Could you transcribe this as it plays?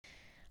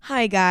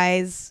Hi,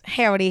 guys.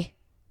 Howdy.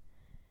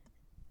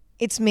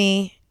 It's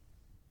me,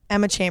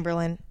 Emma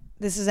Chamberlain.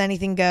 This is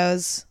Anything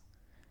Goes.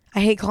 I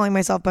hate calling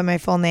myself by my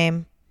full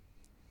name.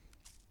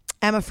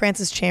 Emma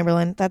Frances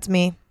Chamberlain. That's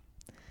me.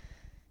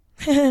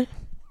 I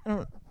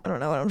don't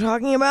know what I'm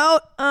talking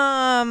about.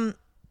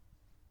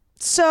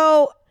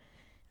 So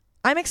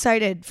I'm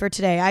excited for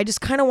today. I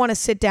just kind of want to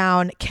sit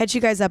down, catch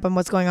you guys up on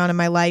what's going on in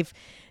my life,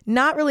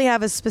 not really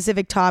have a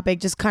specific topic,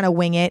 just kind of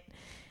wing it.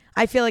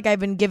 I feel like I've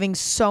been giving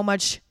so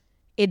much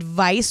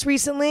advice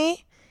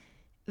recently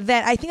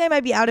that I think I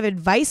might be out of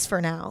advice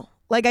for now.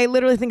 Like, I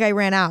literally think I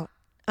ran out.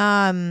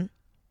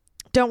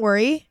 Don't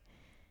worry.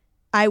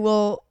 I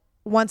will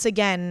once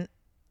again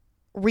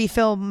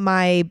refill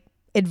my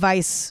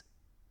advice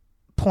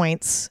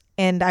points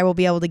and I will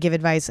be able to give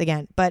advice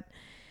again. But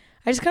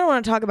I just kind of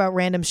want to talk about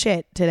random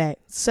shit today.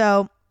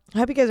 So I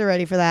hope you guys are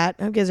ready for that.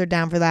 I hope you guys are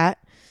down for that.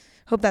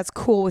 Hope that's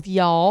cool with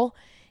y'all.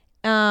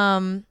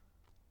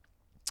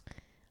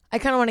 I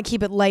kind of want to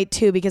keep it light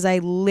too because I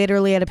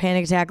literally had a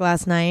panic attack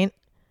last night.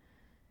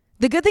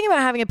 The good thing about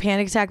having a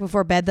panic attack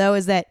before bed though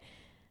is that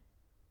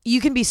you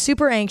can be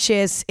super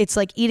anxious. It's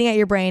like eating at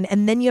your brain,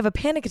 and then you have a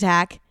panic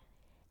attack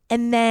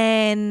and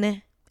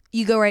then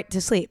you go right to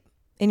sleep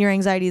and your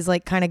anxiety is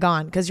like kind of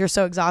gone because you're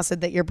so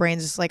exhausted that your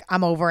brain's just like,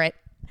 I'm over it.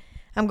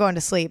 I'm going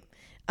to sleep.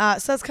 So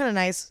that's kind of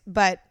nice,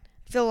 but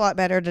I feel a lot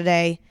better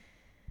today.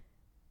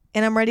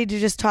 And I'm ready to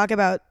just talk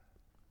about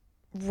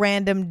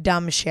random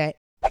dumb shit.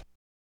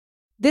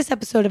 This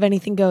episode of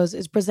Anything Goes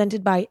is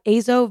presented by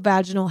Azo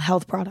Vaginal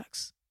Health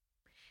Products.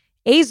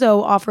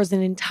 Azo offers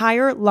an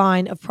entire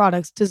line of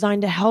products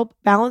designed to help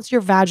balance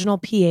your vaginal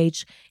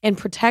pH and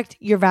protect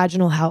your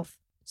vaginal health.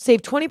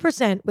 Save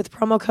 20% with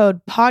promo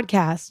code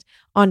PODCAST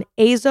on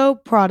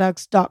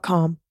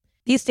azoproducts.com.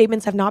 These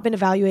statements have not been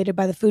evaluated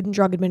by the Food and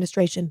Drug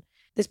Administration.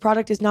 This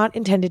product is not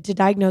intended to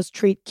diagnose,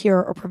 treat,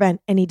 cure, or prevent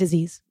any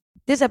disease.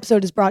 This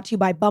episode is brought to you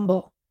by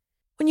Bumble.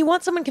 When you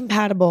want someone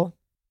compatible,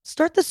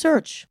 start the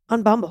search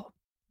on Bumble.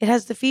 It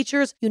has the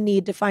features you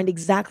need to find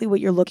exactly what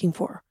you're looking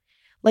for.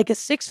 Like a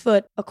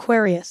 6-foot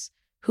Aquarius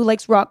who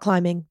likes rock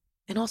climbing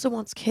and also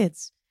wants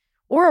kids.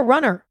 Or a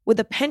runner with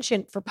a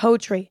penchant for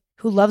poetry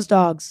who loves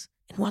dogs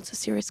and wants a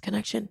serious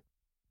connection.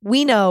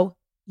 We know,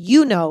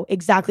 you know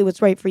exactly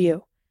what's right for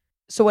you.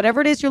 So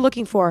whatever it is you're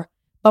looking for,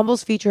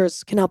 Bumble's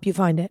features can help you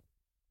find it.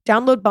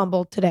 Download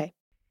Bumble today.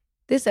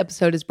 This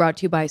episode is brought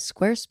to you by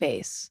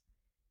Squarespace.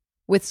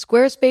 With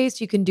Squarespace,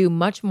 you can do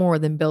much more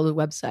than build a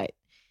website.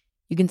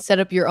 You can set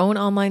up your own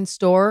online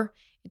store.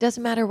 It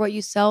doesn't matter what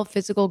you sell,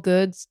 physical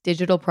goods,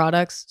 digital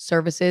products,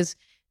 services.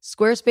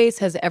 Squarespace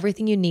has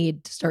everything you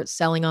need to start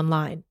selling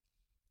online.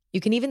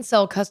 You can even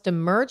sell custom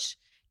merch.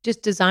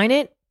 Just design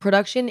it.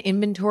 Production,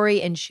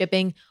 inventory, and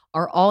shipping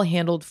are all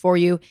handled for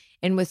you.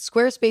 And with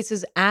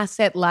Squarespace's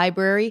asset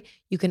library,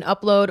 you can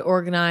upload,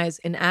 organize,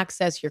 and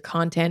access your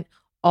content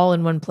all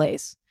in one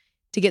place.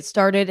 To get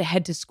started,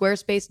 head to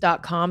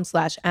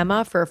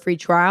squarespace.com/Emma for a free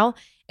trial.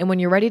 And when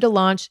you're ready to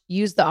launch,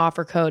 use the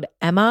offer code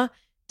EMMA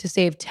to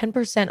save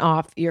 10%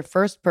 off your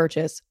first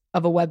purchase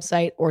of a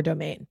website or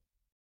domain.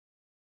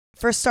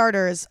 For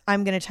starters,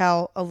 I'm going to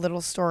tell a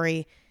little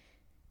story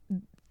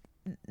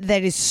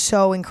that is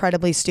so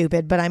incredibly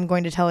stupid, but I'm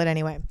going to tell it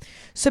anyway.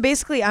 So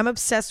basically, I'm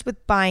obsessed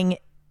with buying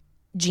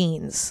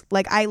jeans.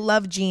 Like, I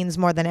love jeans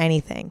more than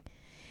anything.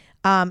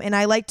 And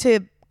I like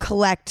to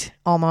collect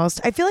almost.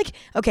 I feel like,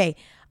 okay,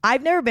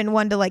 I've never been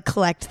one to like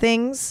collect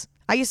things.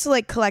 I used to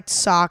like collect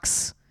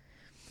socks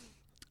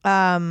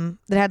that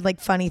had like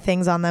funny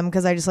things on them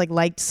because I just like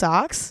liked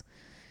socks.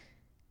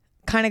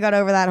 Kind of got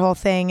over that whole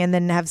thing and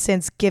then have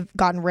since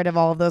gotten rid of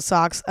all of those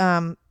socks.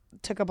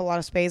 Took up a lot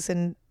of space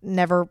and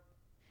never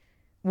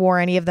wore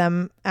any of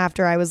them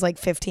after I was like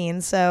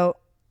 15. So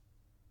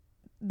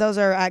those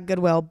are at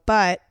Goodwill.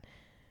 But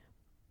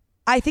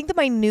I think that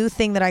my new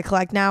thing that I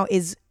collect now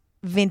is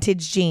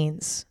vintage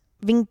jeans.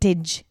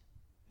 Vintage,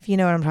 if you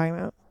know what I'm talking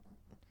about.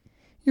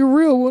 You're a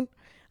real one.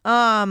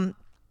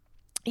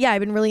 Yeah,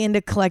 I've been really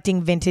into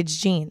collecting vintage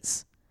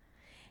jeans.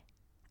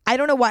 I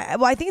don't know why.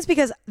 Well, I think it's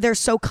because they're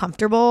so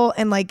comfortable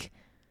and like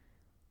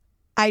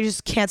I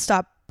just can't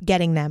stop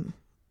getting them.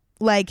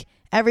 Like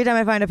every time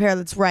I find a pair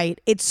that's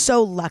right, it's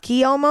so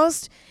lucky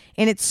almost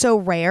and it's so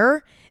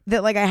rare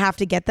that like I have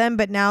to get them.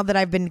 But now that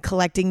I've been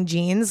collecting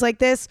jeans like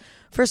this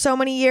for so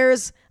many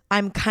years,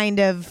 I'm kind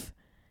of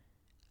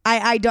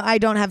I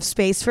don't have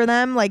space for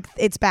them. Like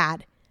it's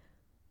bad.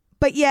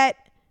 But yet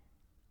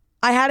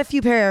I had a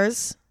few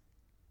pairs,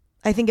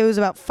 I think it was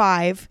about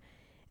 5,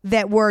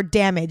 that were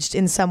damaged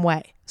in some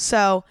way.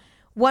 So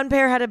one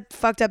pair had a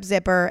fucked up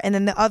zipper and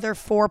then the other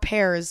 4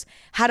 pairs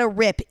had a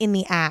rip in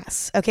the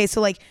ass. Okay,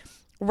 so like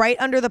right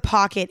under the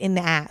pocket in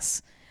the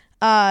ass.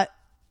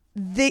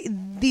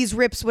 These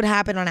rips would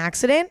happen on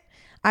accident.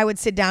 I would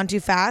sit down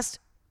too fast,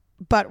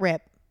 butt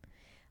rip.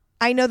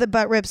 I know that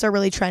butt rips are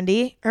really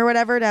trendy or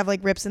whatever to have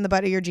like rips in the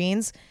butt of your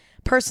jeans.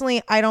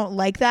 Personally, I don't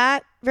like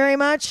that very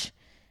much.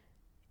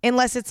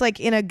 Unless it's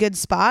like in a good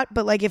spot,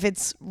 but like if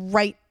it's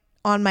right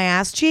on my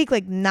ass cheek,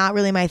 like not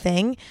really my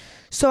thing.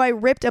 So I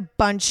ripped a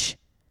bunch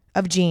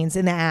of jeans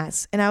in the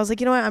ass. And I was like,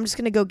 you know what? I'm just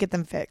going to go get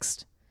them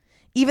fixed.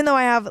 Even though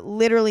I have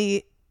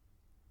literally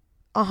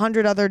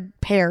 100 other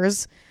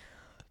pairs,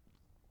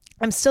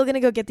 I'm still going to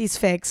go get these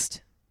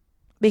fixed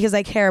because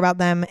I care about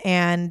them,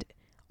 and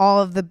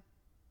all of the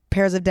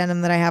pairs of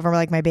denim that I have are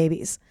like my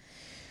babies.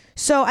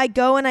 So I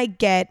go and I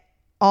get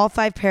all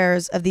 5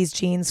 pairs of these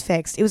jeans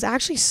fixed. It was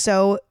actually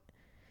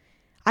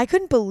I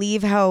couldn't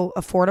believe how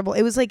affordable.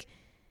 It was like,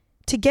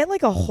 to get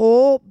like a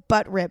whole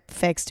butt rip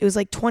fixed, it was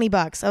like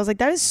 $20. I was like,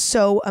 that is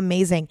so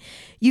amazing.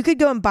 You could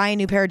go and buy a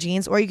new pair of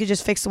jeans, or you could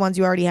just fix the ones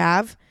you already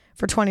have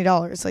for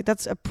 $20. Like,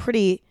 that's a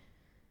pretty,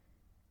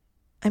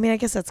 I mean, I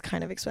guess that's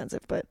kind of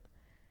expensive, but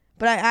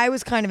I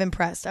was kind of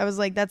impressed. I was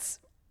like, that's,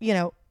 you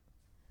know,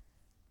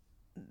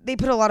 they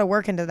put a lot of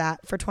work into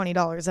that for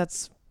 $20.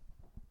 That's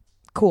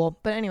cool.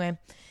 But anyway,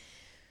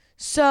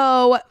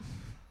 so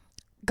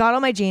got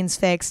all my jeans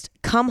fixed,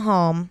 come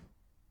home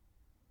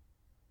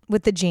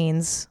with the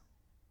jeans,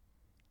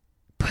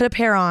 put a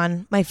pair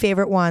on, my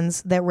favorite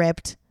ones that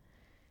ripped,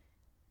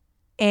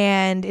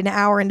 and an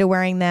hour into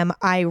wearing them,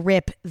 I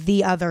rip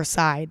the other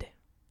side.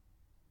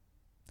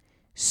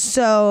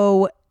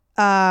 So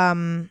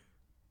I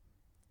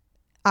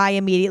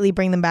immediately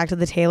bring them back to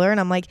the tailor, and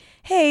I'm like,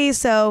 hey,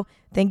 so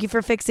thank you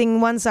for fixing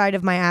one side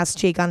of my ass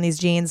cheek on these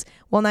jeans.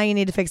 Well, now you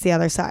need to fix the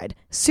other side.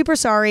 Super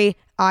sorry.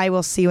 I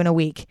will see you in a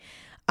week.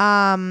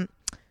 Don't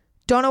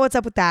know what's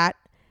up with that.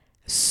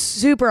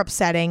 Super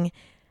upsetting.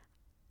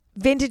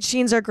 Vintage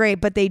jeans are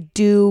great, but they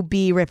do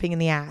be ripping in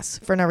the ass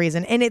for no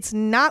reason. And it's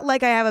not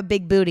like I have a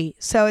big booty,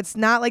 so it's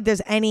not like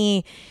there's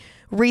any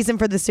reason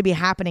for this to be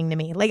happening to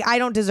me. Like, I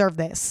don't deserve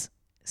this.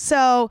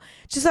 So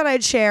just thought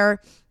I'd share.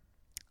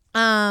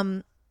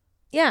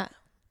 Yeah.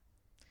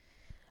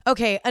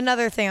 Okay,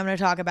 another thing I'm going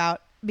to talk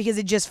about, because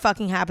it just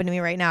fucking happened to me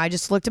right now. I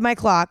just looked at my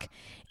clock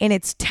and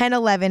it's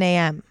 10:11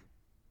 a.m.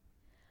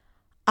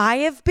 I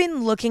have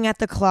been looking at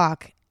the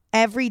clock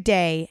every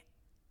day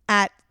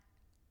at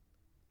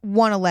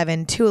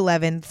 1:11,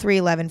 2:11,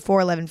 3:11,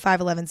 4:11,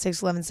 5:11,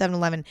 6:11,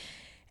 7:11,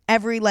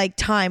 every like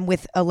time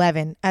with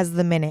 11 as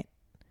the minute.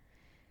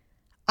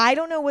 I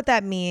don't know what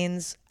that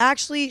means.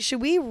 Actually,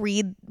 should we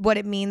read what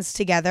it means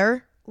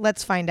together?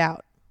 Let's find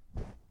out.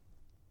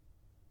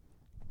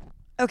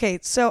 Okay,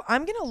 so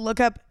I'm going to look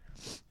up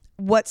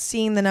what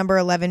seeing the number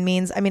 11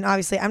 means. I mean,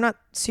 obviously, I'm not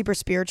super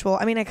spiritual.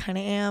 I mean, I kind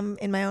of am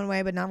in my own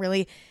way, but not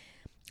really.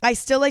 I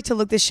still like to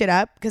look this shit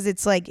up because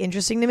it's like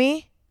interesting to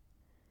me.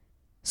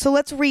 So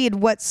let's read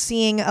what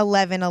seeing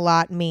 11 a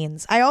lot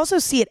means. I also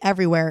see it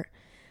everywhere.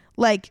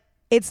 Like,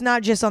 it's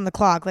not just on the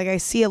clock. Like, I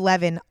see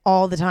 11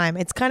 all the time.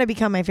 It's kind of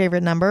become my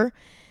favorite number.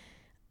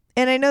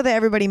 And I know that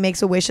everybody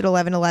makes a wish at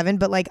 11:11,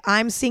 but like,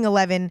 I'm seeing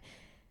 11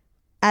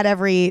 at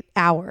every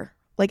hour.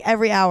 Like,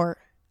 every hour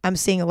I'm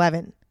seeing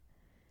 11.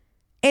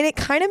 And it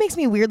kind of makes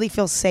me weirdly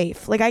feel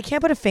safe. Like, I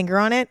can't put a finger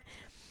on it.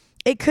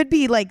 It could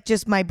be like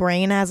just my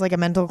brain has like a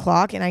mental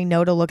clock and I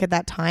know to look at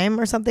that time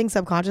or something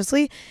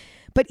subconsciously.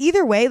 But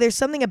either way, there's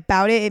something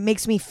about it. It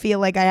makes me feel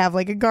like I have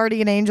like a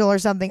guardian angel or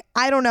something.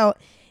 I don't know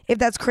if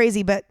that's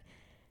crazy, but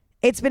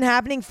it's been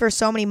happening for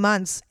so many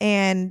months,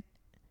 and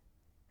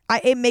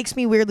it makes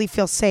me weirdly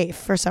feel safe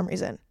for some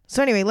reason.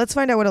 So anyway, let's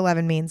find out what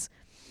 11 means.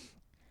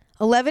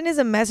 11 is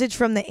a message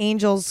from the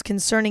angels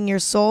concerning your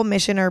soul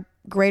mission or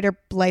greater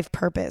life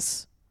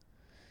purpose.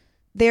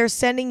 They are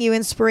sending you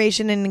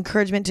inspiration and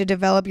encouragement to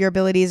develop your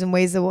abilities in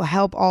ways that will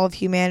help all of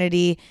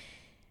humanity.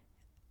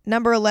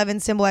 Number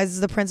 11 symbolizes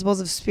the principles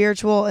of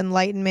spiritual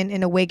enlightenment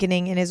and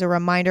awakening, and is a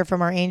reminder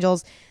from our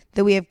angels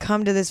that we have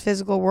come to this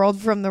physical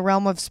world from the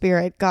realm of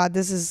spirit. God,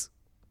 this is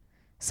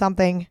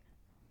something.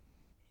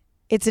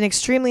 It's an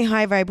extremely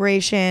high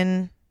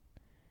vibration.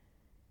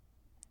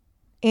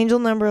 Angel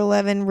number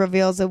 11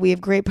 reveals that we have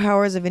great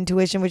powers of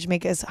intuition, which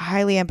make us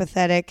highly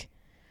empathetic.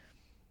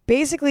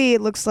 Basically,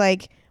 it looks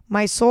like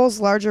my soul's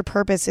larger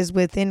purpose is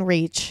within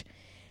reach.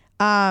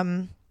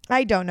 I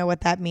don't know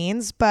what that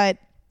means, but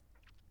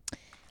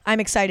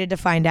I'm excited to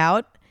find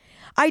out.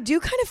 I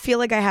do kind of feel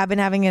like I have been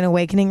having an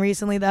awakening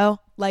recently, though.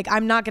 Like,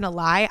 I'm not going to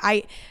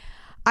lie.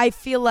 I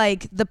feel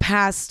like the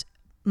past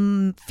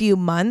few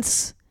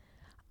months,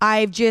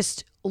 I've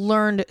just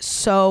learned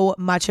so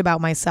much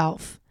about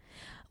myself.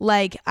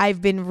 Like,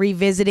 I've been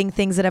revisiting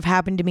things that have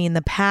happened to me in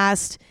the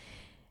past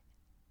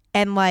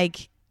and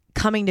like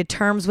coming to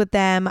terms with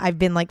them. I've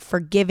been like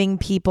forgiving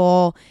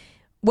people,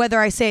 whether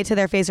I say it to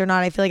their face or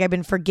not. I feel like I've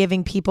been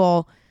forgiving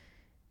people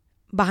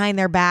behind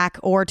their back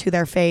or to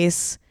their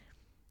face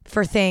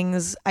for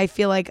things. I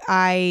feel like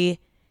I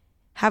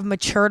have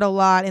matured a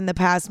lot in the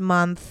past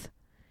month.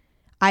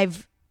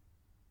 I've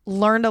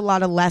learned a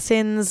lot of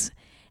lessons,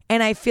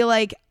 and I feel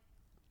like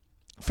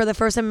for the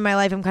first time in my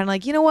life, I'm kind of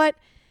like, you know what?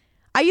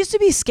 I used to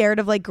be scared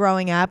of like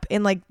growing up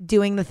and like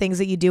doing the things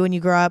that you do when you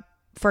grow up.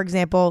 For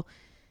example,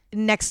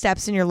 next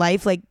steps in your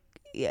life, like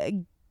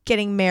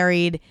getting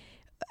married,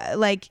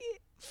 like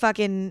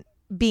fucking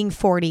being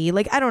 40.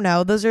 Like, I don't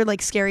know. Those are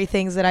like scary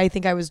things that I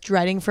think I was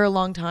dreading for a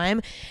long time.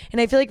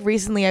 And I feel like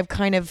recently I've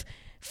kind of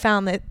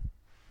found that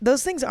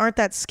those things aren't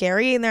that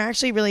scary and they're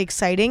actually really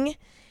exciting.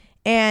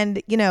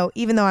 And, you know,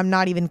 even though I'm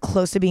not even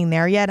close to being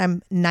there yet,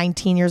 I'm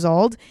 19 years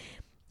old.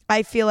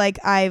 I feel like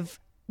I've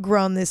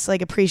grown this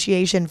like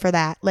appreciation for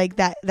that. Like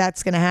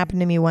that's going to happen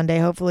to me one day,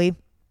 hopefully.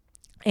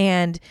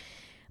 And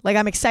like,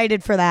 I'm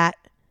excited for that.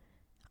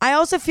 I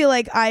also feel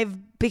like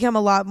I've become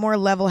a lot more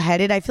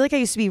level-headed. I feel like I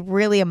used to be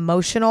really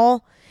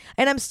emotional,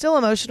 and I'm still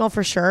emotional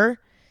for sure,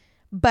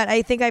 but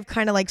I think I've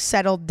kind of like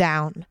settled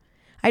down.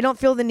 I don't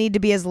feel the need to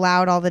be as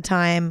loud all the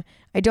time.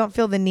 I don't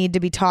feel the need to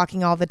be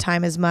talking all the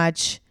time as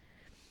much.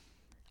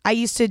 I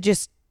used to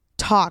just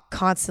talk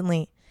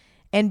constantly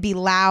and be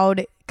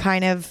loud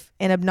kind of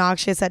and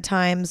obnoxious at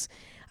times.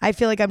 I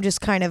feel like I'm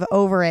just kind of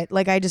over it.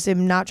 Like I just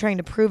am not trying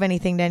to prove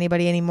anything to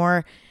anybody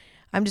anymore.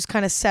 I'm just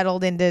kind of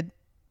settled into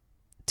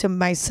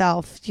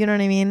myself. You know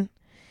what I mean?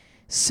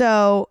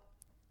 So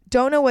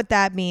don't know what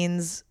that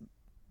means.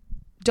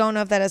 Don't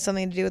know if that has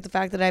something to do with the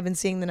fact that I've been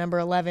seeing the number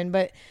 11,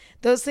 but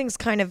those things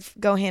kind of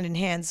go hand in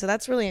hand. So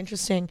that's really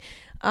interesting.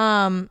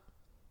 I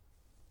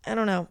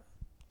don't know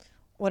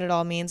what it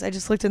all means. I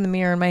just looked in the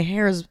mirror and my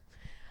hair is,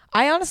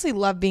 I honestly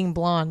love being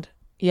blonde,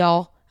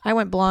 y'all. I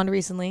went blonde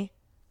recently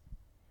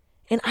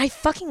and I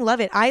fucking love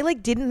it. I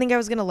like didn't think I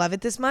was going to love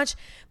it this much,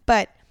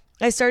 but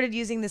I started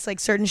using this like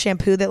certain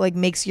shampoo that like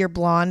makes your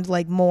blonde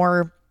like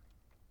more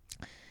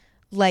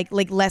like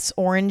less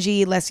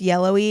orangey, less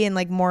yellowy, and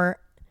like more,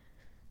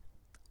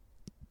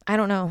 I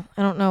don't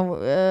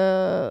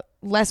know,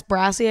 less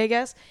brassy, I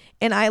guess.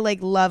 And I like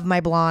love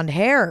my blonde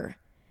hair.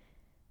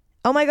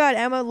 Oh my God,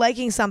 Emma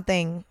liking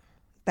something.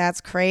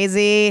 That's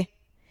crazy.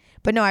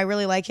 But no, I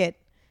really like it.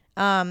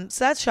 So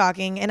that's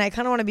shocking. And I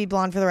kind of want to be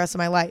blonde for the rest of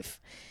my life.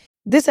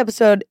 This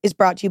episode is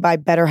brought to you by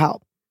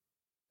BetterHelp.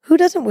 Who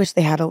doesn't wish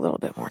they had a little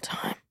bit more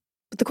time?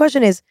 But the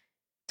question is,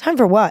 time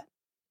for what?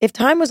 If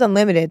time was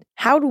unlimited,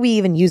 how do we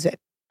even use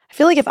it? I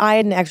feel like if I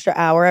had an extra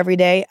hour every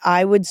day,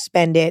 I would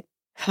spend it,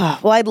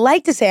 well, I'd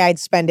like to say I'd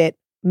spend it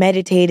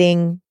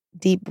meditating,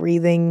 deep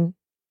breathing,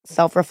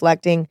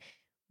 self-reflecting,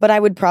 but I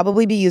would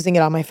probably be using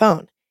it on my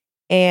phone.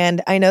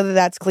 And I know that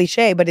that's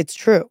cliche, but it's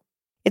true.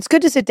 It's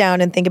good to sit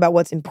down and think about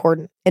what's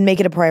important and make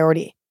it a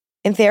priority.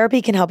 And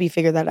therapy can help you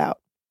figure that out.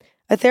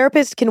 A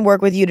therapist can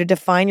work with you to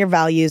define your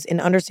values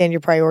and understand your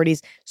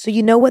priorities so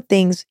you know what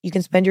things you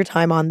can spend your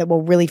time on that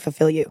will really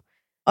fulfill you.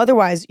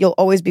 Otherwise, you'll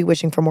always be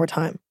wishing for more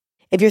time.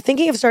 If you're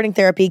thinking of starting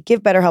therapy,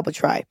 give BetterHelp a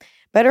try.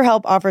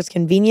 BetterHelp offers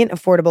convenient,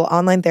 affordable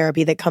online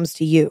therapy that comes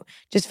to you.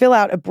 Just fill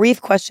out a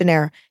brief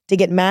questionnaire to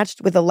get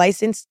matched with a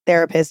licensed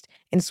therapist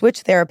and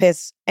switch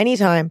therapists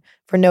anytime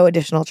for no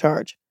additional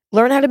charge.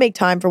 Learn how to make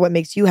time for what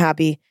makes you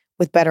happy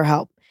with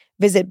BetterHelp.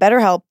 Visit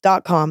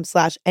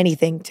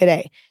betterhelp.com/anything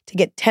today to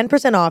get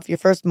 10% off your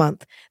first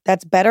month.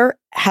 That's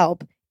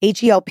BetterHelp,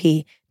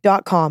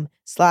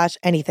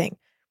 HELP.com/anything.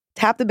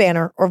 Tap the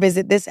banner or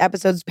visit this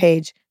episode's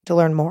page to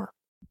learn more.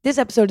 This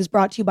episode is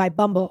brought to you by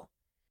Bumble.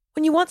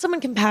 When you want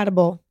someone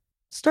compatible,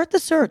 start the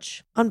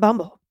search on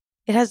Bumble.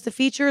 It has the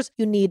features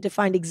you need to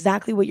find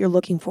exactly what you're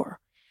looking for.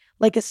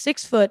 Like a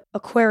 6-foot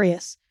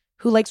Aquarius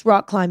who likes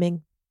rock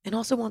climbing and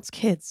also wants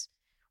kids.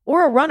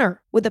 Or a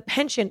runner with a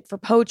penchant for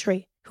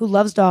poetry who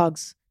loves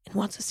dogs and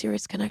wants a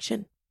serious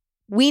connection.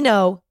 We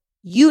know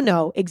you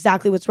know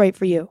exactly what's right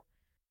for you.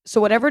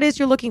 So whatever it is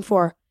you're looking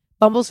for,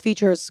 Bumble's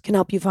features can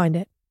help you find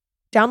it.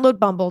 Download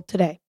Bumble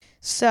today.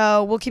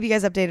 So we'll keep you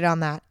guys updated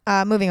on that.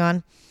 Moving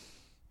on.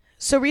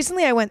 So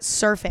recently I went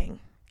surfing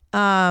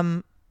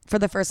for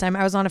the first time.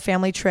 I was on a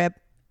family trip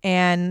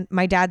and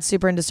my dad's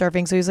super into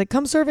surfing. So he's like,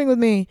 come surfing with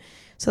me.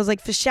 So I was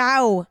like, for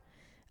sure.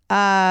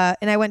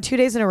 And I went 2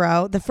 days in a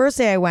row. The first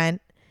day I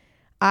went,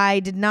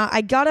 I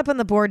got up on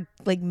the board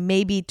like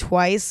maybe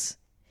twice.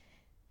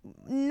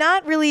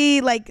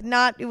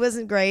 It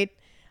wasn't great.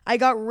 I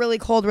got really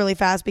cold really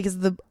fast because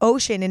the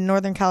ocean in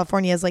Northern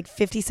California is like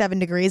 57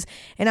 degrees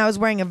and I was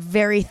wearing a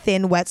very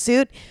thin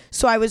wetsuit.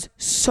 So I was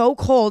so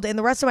cold and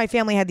the rest of my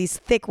family had these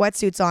thick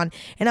wetsuits on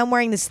and I'm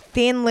wearing this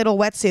thin little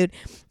wetsuit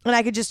and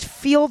I could just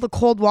feel the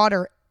cold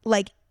water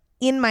like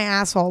in my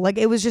asshole. Like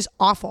it was just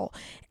awful.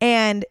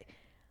 And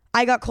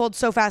I got cold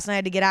so fast and I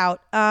had to get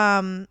out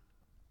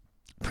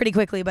pretty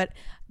quickly, but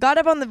got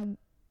up on the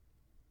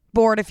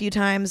board a few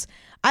times.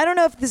 I don't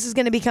know if this is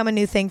going to become a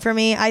new thing for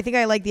me. I think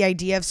I like the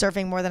idea of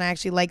surfing more than I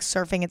actually like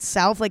surfing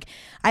itself. Like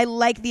I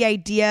like the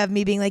idea of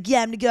me being like,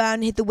 yeah, I'm going to go out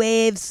and hit the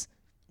waves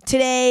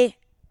today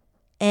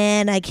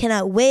and I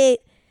cannot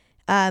wait.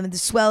 The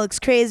swell looks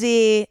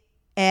crazy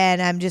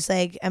and I'm just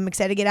like, I'm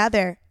excited to get out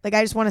there. Like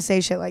I just want to say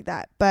shit like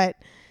that. And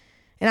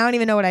I don't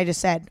even know what I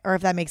just said or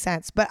if that makes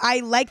sense, but I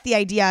like the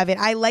idea of it.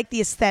 I like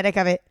the aesthetic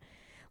of it.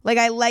 Like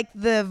I like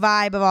the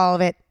vibe of all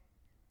of it.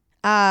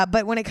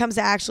 But when it comes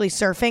to actually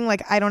surfing,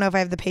 like, I don't know if I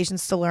have the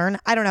patience to learn.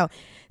 I don't know.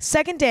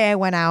 Second day I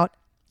went out,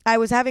 I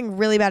was having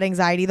really bad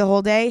anxiety the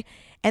whole day.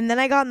 And then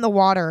I got in the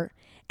water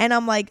and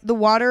I'm like, the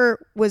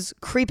water was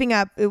creeping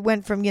up. It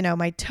went from,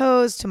 my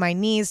toes to my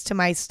knees to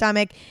my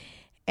stomach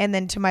and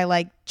then to my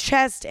like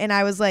chest. And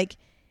I was like,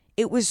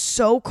 it was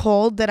so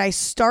cold that I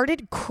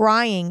started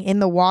crying in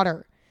the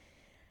water.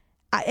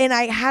 And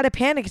I had a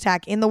panic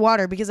attack in the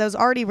water because I was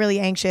already really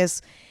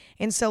anxious.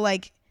 And so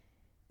like,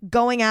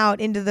 going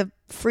out into the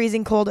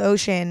freezing cold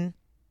ocean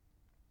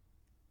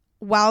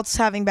whilst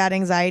having bad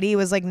anxiety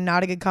was like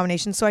not a good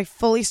combination. So I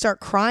fully start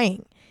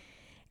crying.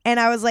 And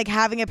I was like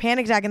having a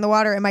panic attack in the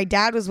water, and my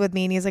dad was with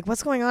me, and he's like,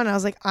 what's going on? And I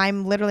was like,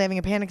 I'm literally having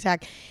a panic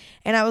attack.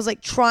 And I was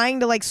like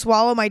trying to like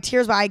swallow my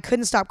tears, but I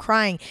couldn't stop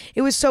crying.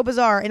 It was so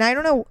bizarre. And I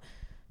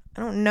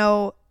don't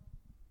know.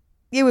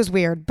 It was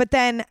weird. But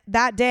then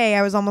that day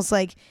I was almost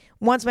like,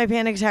 once my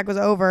panic attack was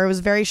over, it was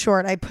very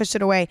short. I pushed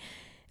it away.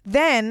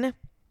 Then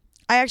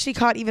I actually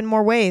caught even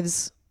more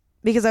waves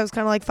because I was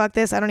kind of like, fuck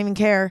this. I don't even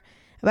care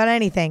about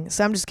anything.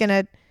 So I'm just going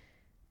to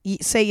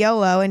say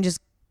YOLO and just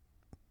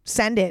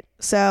send it.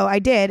 So I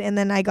did. And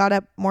then I got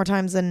up more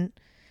times than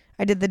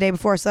I did the day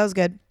before. So that was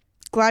good.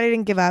 Glad I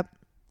didn't give up.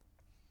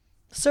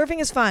 Surfing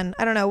is fun.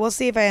 I don't know. We'll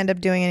see if I end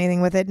up doing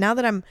anything with it. Now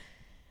that I'm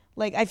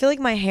like, I feel like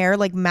my hair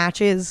like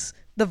matches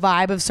the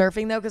vibe of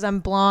surfing though, because I'm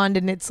blonde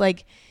and it's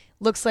like,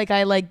 looks like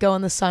I like go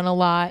in the sun a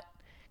lot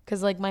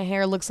because like my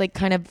hair looks like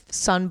kind of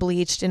sun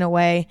bleached in a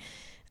way.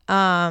 So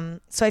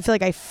I feel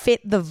like I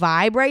fit the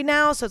vibe right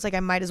now. So it's like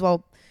I might as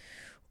well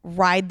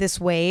ride this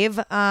wave.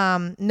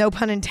 No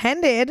pun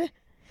intended.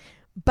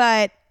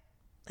 But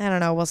I don't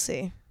know. We'll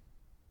see.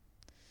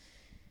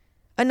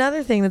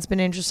 Another thing that's been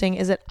interesting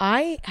is that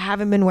I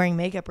haven't been wearing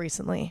makeup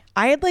recently.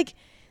 I had like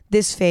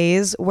this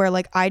phase where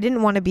like I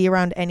didn't want to be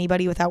around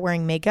anybody without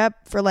wearing makeup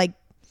for like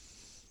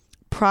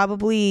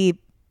probably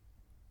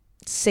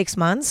 6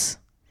 months.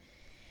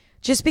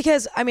 Just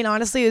because, I mean,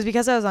 honestly, it was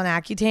because I was on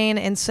Accutane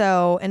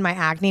and my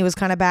acne was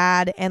kind of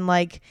bad, and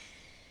like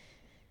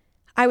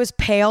I was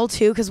pale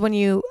too, because when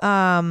you're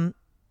on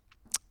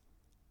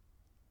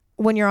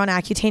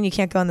Accutane, you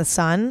can't go in the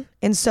sun.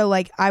 And so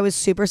like I was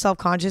super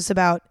self-conscious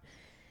about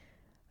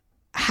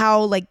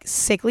how like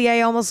sickly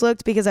I almost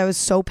looked because I was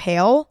so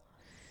pale.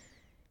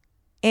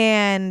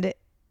 And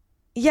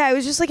yeah, it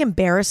was just like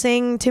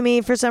embarrassing to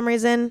me for some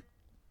reason.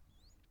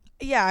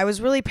 Yeah, I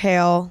was really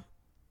pale.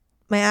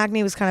 My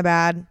acne was kind of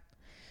bad.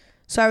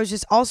 So I was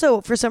just also,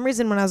 for some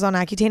reason, when I was on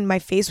Accutane, my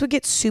face would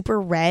get super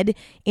red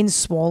and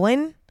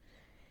swollen.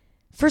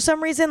 For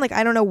some reason, like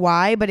I don't know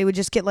why, but it would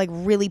just get like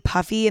really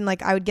puffy, and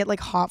like I would get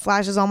like hot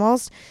flashes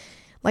almost.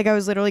 Like I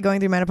was literally going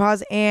through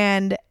menopause.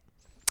 And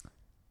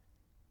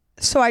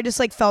so I just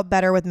like felt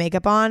better with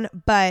makeup on.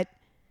 But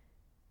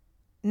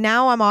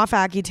now I'm off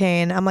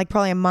Accutane. I'm like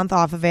probably a month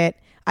off of it.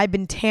 I've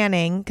been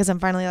tanning because I'm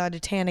finally allowed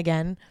to tan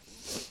again.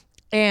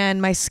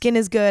 And my skin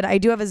is good. I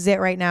do have a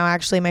zit right now,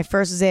 actually, my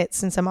first zit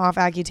since I'm off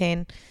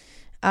Accutane.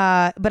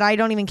 But I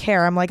don't even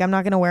care. I'm like, I'm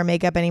not going to wear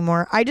makeup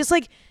anymore. I just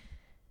like,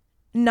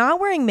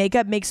 not wearing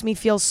makeup makes me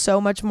feel so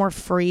much more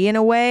free in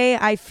a way.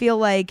 I feel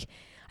like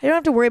I don't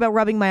have to worry about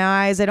rubbing my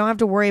eyes. I don't have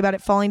to worry about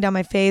it falling down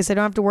my face. I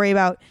don't have to worry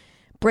about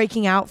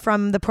breaking out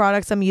from the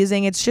products I'm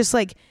using. It's just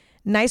like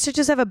nice to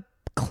just have a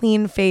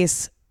clean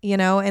face, you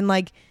know, and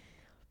like,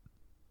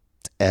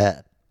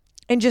 and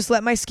just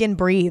let my skin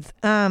breathe.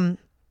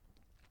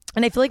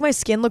 And I feel like my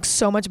skin looks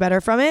so much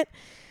better from it.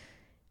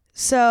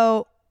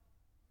 So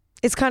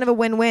it's kind of a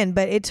win-win,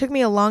 but it took me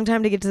a long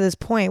time to get to this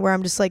point where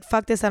I'm just like,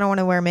 fuck this. I don't want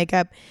to wear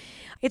makeup.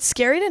 It's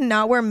scary to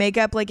not wear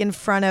makeup like in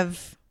front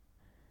of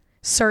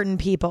certain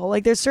people.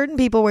 Like there's certain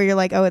people where you're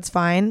like, oh, it's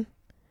fine.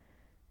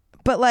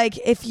 But like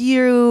if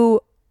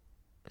you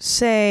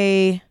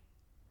say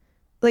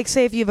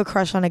if you have a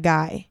crush on a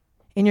guy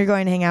and you're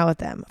going to hang out with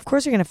them, of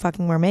course you're going to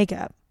fucking wear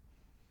makeup.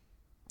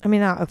 I mean,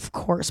 not of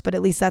course, but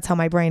at least that's how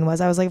my brain was.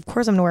 I was like, of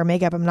course I'm going to wear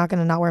makeup. I'm not going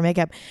to not wear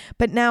makeup.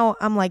 But now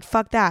I'm like,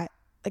 fuck that.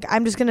 Like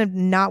I'm just going to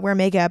not wear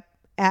makeup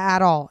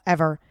at all,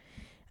 ever.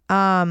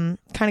 Kind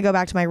of go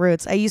back to my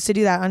roots. I used to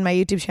do that on my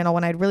YouTube channel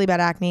when I had really bad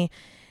acne.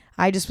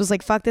 I just was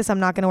like, fuck this. I'm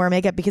not going to wear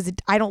makeup because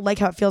I don't like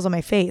how it feels on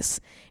my face.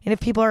 And if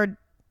people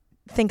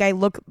think I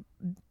look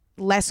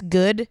less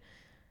good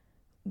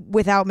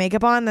without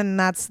makeup on, then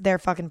that's their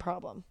fucking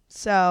problem.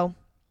 So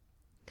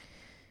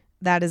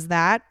that is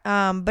that.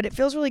 But it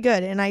feels really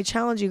good. And I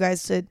challenge you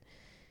guys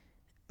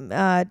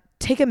to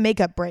take a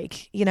makeup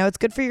break. You know, it's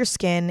good for your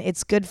skin.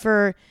 It's good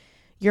for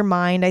your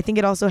mind. I think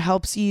it also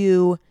helps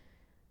you.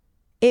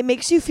 It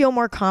makes you feel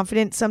more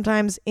confident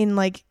sometimes in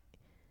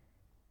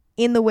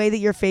the way that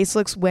your face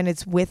looks when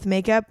it's with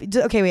makeup.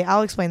 Okay, wait,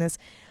 I'll explain this.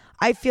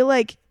 I feel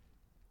like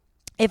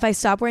if I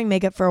stop wearing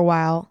makeup for a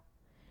while,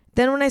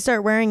 then when I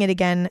start wearing it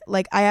again,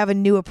 like I have a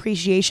new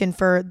appreciation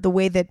for the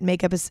way that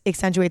makeup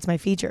accentuates my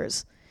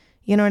features.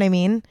 You know what I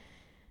mean?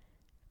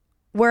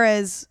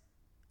 Whereas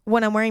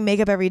when I'm wearing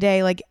makeup every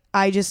day, like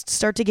I just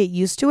start to get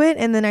used to it,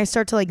 and then I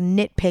start to like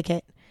nitpick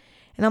it.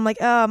 And I'm like,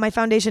 oh, my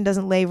foundation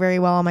doesn't lay very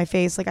well on my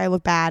face. Like I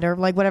look bad or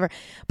like whatever.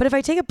 But if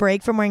I take a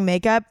break from wearing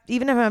makeup,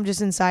 even if I'm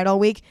just inside all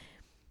week,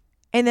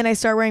 and then I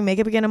start wearing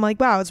makeup again, I'm like,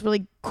 wow, it's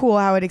really cool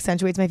how it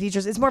accentuates my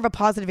features. It's more of a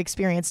positive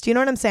experience. Do you know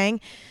what I'm saying?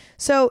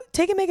 So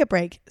take a makeup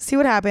break. See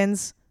what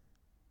happens.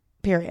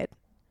 Period.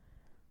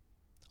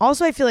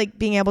 Also, I feel like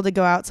being able to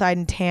go outside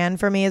and tan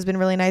for me has been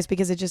really nice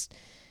because it just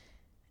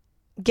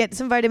gets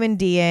some vitamin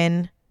D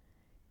in,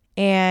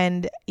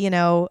 and, you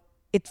know,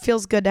 it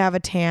feels good to have a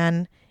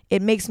tan.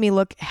 It makes me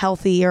look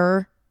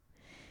healthier.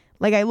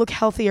 Like I look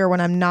healthier when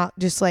I'm not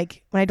just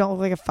like, when I don't look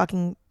like a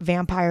fucking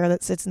vampire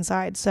that sits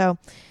inside. So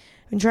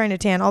I've been trying to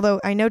tan, although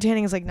I know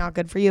tanning is like not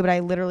good for you, but I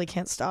literally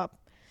can't stop.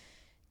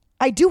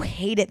 I do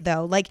hate it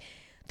though. Like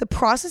the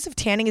process of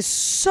tanning is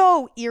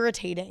so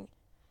irritating.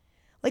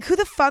 Like who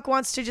the fuck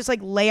wants to just like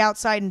lay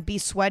outside and be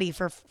sweaty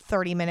for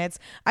 30 minutes?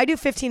 I do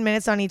 15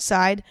 minutes on each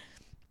side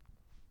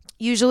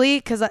usually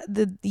because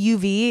the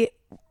UV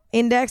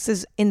index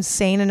is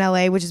insane in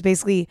LA, which is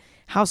basically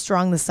how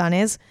strong the sun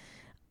is.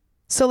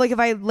 So like if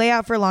I lay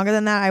out for longer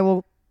than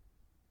that,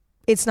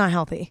 it's not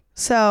healthy.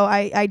 So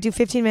I do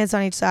 15 minutes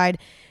on each side.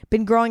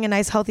 Been growing a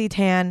nice healthy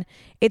tan.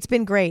 It's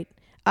been great.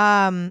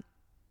 Got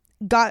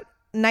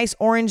nice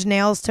orange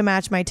nails to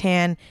match my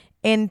tan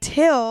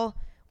until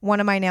one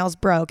of my nails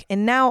broke.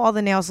 And now all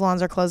the nail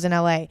salons are closed in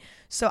LA.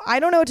 So I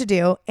don't know what to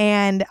do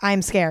and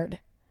I'm scared.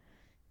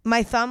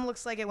 My thumb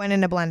looks like it went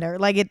in a blender.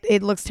 Like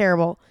it looks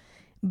terrible.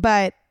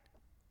 But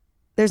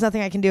there's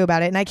nothing I can do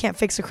about it. And I can't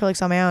fix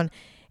acrylics on my own.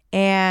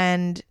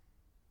 And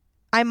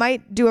I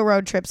might do a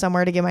road trip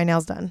somewhere to get my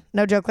nails done.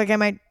 No joke. Like I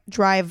might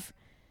drive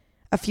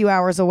a few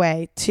hours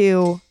away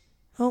to,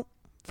 oh,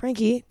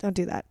 Frankie, don't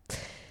do that.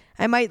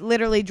 I might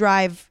literally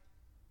drive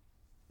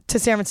to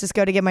San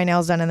Francisco to get my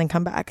nails done and then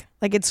come back.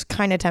 Like it's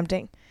kind of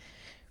tempting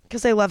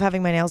because I love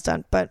having my nails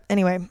done. But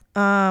anyway,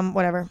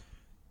 whatever.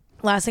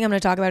 Last thing I'm going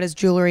to talk about is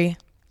jewelry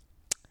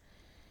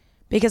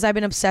because I've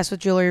been obsessed with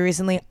jewelry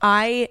recently.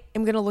 I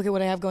am going to look at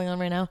what I have going on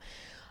right now.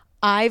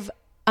 I'm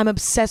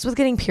obsessed with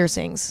getting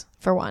piercings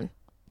for one.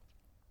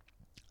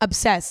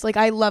 Obsessed. Like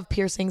I love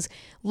piercings.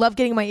 Love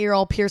getting my ear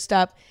all pierced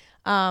up.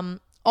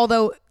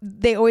 Although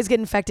they always get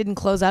infected and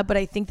close up, but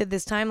I think that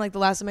this time, like the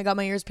last time I got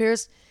my ears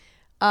pierced,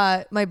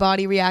 my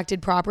body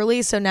reacted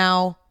properly. So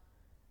now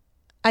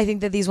I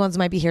think that these ones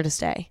might be here to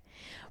stay.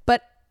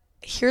 But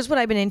here's what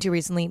I've been into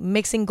recently,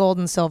 mixing gold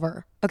and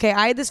silver. Okay,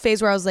 I had this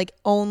phase where I was like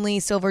only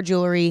silver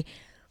jewelry,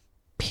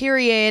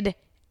 period,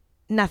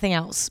 nothing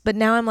else. But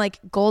now I'm like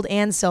gold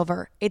and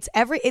silver. It's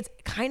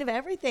kind of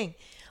everything.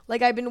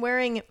 Like I've been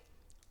wearing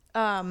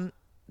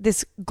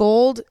this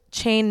gold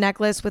chain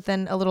necklace with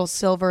then a little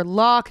silver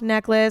lock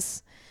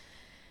necklace.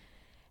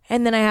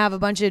 And then I have a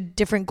bunch of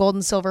different gold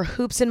and silver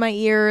hoops in my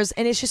ears.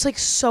 And it's just like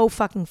so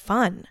fucking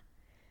fun.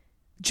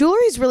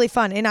 Jewelry is really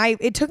fun. And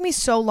it took me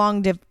so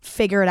long to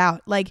figure it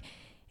out. Like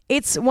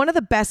it's one of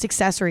the best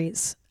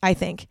accessories, I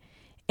think.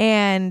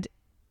 And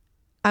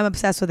I'm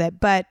obsessed with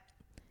it. But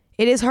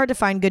it is hard to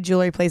find good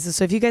jewelry places.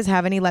 So if you guys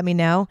have any, let me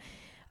know.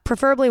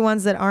 Preferably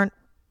ones that are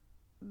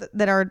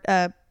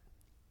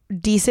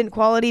decent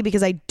quality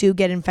because I do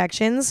get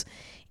infections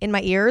in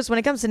my ears. When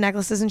it comes to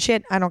necklaces and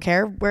shit, I don't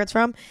care where it's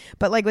from.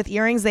 But like with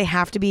earrings, they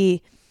have to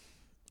be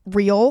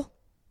real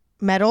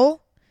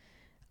metal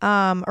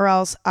or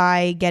else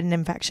I get an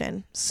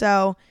infection.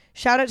 So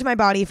shout out to my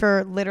body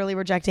for literally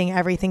rejecting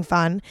everything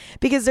fun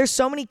because there's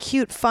so many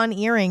cute, fun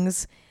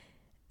earrings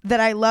that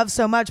I love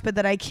so much, but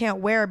that I can't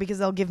wear because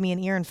they'll give me an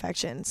ear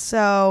infection.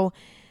 So,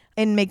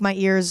 and make my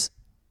ears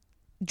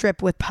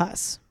drip with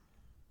pus.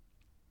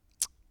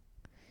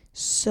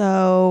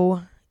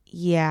 So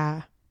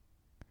yeah.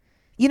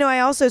 You know, I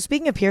also,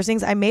 speaking of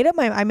piercings, I made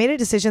a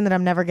decision that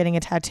I'm never getting a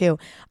tattoo.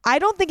 I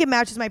don't think it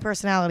matches my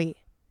personality.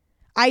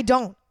 I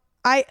don't.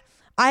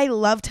 I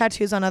love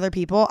tattoos on other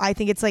people. I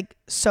think it's like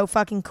so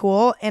fucking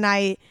cool. And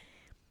I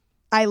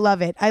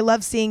love it. I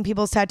love seeing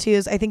people's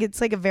tattoos. I think it's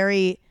like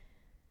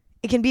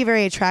it can be a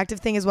very attractive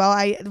thing as well.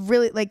 I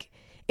really like,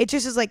 it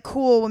just is like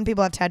cool when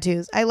people have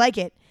tattoos. I like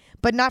it,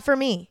 but not for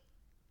me.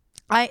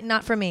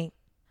 Not for me.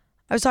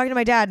 I was talking to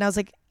my dad and I was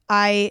like,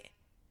 I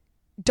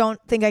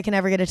don't think I can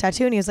ever get a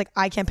tattoo. And he was like,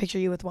 I can't picture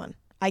you with one.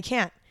 I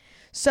can't.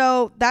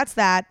 So that's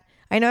that.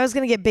 I know I was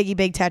going to get Biggie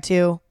Big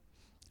tattoo.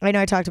 I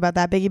know I talked about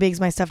that. Biggie Big's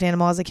my stuffed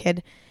animal as a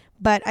kid.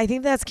 But I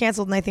think that's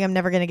canceled and I think I'm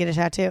never going to get a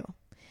tattoo.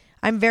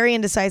 I'm very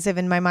indecisive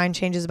and my mind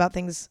changes about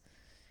things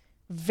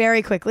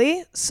very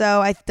quickly.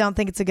 So I don't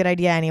think it's a good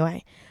idea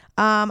anyway.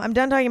 I'm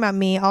done talking about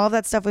me. All of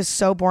that stuff was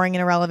so boring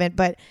and irrelevant.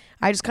 But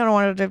I just kind of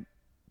wanted to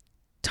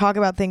talk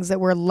about things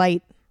that were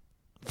light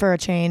for a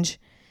change.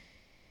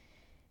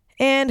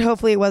 And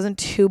hopefully it wasn't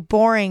too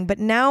boring. But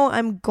now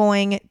I'm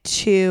going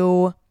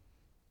to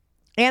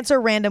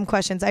answer random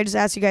questions. I just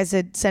asked you guys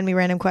to send me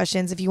random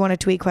questions. If you want to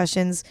tweet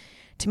questions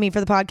to me for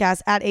the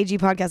podcast, at AG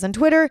Podcast on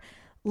Twitter,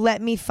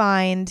 let me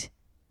find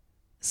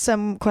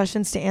some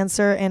questions to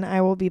answer and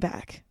I will be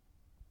back.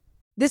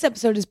 This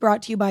episode is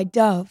brought to you by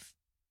Dove.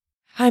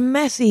 I'm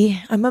messy.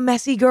 I'm a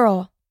messy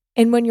girl.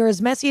 And when you're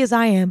as messy as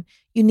I am,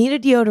 you need a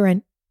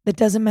deodorant that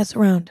doesn't mess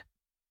around.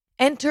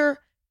 Enter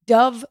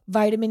Dove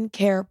Vitamin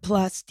Care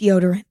Plus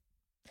deodorant.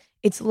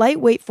 Its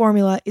lightweight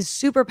formula is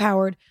super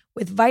powered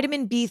with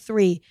vitamin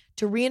B3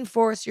 to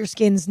reinforce your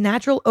skin's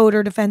natural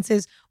odor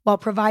defenses while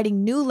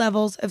providing new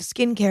levels of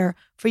skincare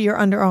for your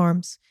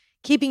underarms,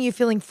 keeping you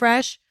feeling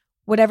fresh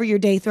whatever your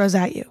day throws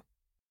at you.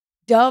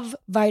 Dove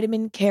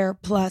Vitamin Care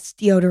Plus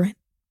deodorant.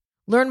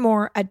 Learn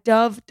more at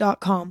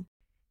dove.com.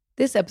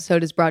 This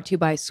episode is brought to you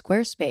by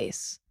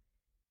Squarespace.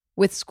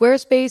 With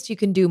Squarespace, you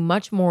can do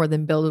much more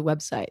than build a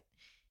website.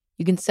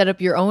 You can set up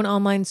your own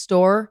online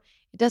store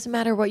It doesn't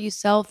matter what you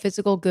sell,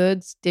 physical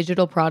goods,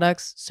 digital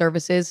products,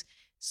 services,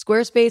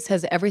 Squarespace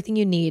has everything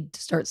you need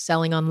to start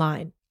selling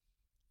online.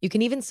 You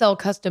can even sell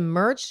custom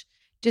merch.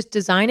 Just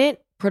design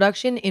it.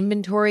 Production,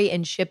 inventory,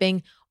 and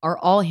shipping are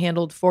all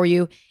handled for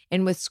you.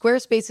 And with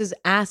Squarespace's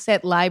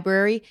asset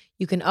library,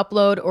 you can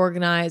upload,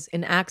 organize,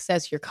 and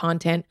access your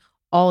content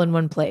all in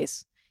one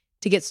place.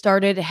 To get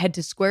started, head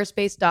to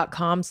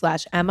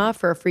squarespace.com/Emma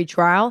for a free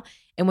trial.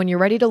 And when you're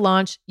ready to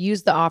launch,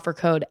 use the offer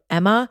code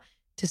Emma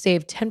to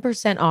save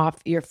 10% off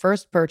your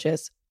first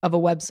purchase of a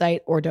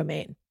website or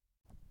domain.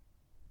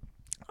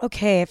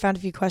 Okay, I found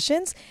a few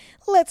questions.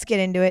 Let's get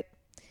into it.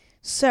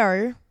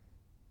 So,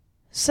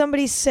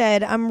 somebody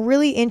said, I'm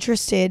really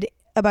interested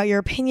about your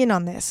opinion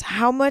on this.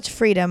 How much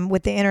freedom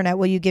with the internet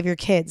will you give your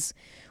kids?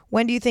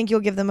 When do you think you'll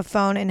give them a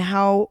phone, and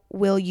how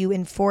will you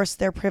enforce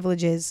their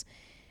privileges?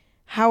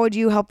 How would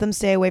you help them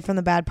stay away from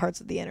the bad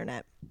parts of the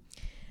internet?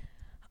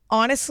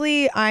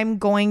 Honestly, I'm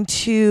going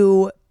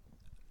to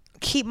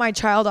keep my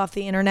child off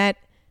the internet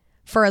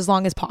for as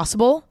long as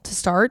possible to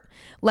start.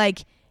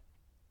 Like,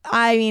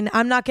 I mean,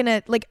 I'm not going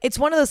to, like, it's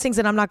one of those things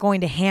that I'm not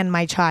going to hand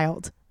my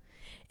child,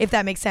 if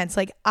that makes sense.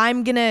 Like, I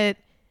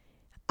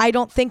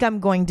don't think I'm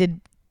going to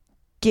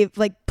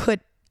put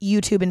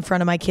YouTube in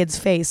front of my kid's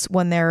face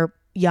when they're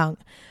young.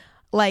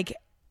 Like,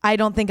 I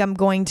don't think I'm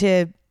going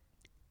to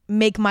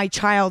make my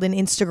child an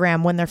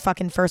Instagram when they're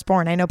fucking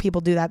firstborn. I know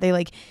people do that. They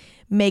like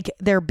make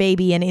their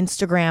baby an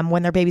Instagram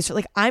when their baby's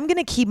like, I'm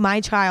going to keep my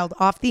child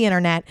off the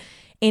internet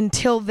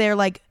until they're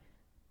like,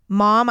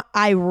 Mom,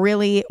 I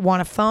really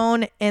want a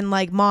phone. And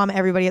like, Mom,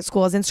 everybody at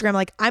school has Instagram.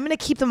 Like, I'm going to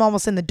keep them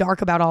almost in the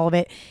dark about all of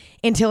it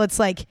until it's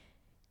like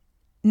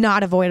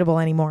not avoidable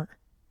anymore,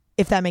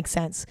 if that makes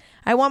sense.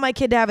 I want my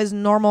kid to have as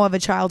normal of a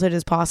childhood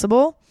as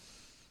possible,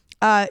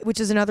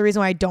 which is another reason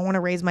why I don't want to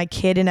raise my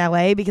kid in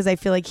LA, because I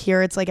feel like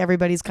here it's like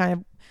everybody's kind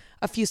of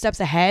a few steps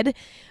ahead.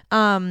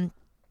 I'm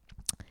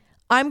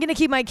going to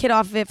keep my kid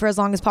off of it for as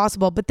long as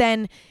possible. But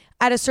then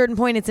at a certain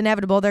point, it's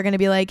inevitable. They're going to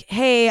be like,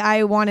 hey,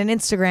 I want an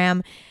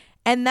Instagram.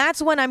 And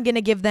that's when I'm going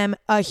to give them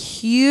a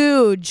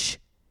huge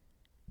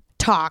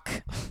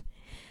talk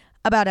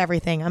about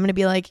everything. I'm going to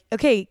be like,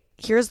 okay,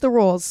 here's the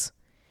rules.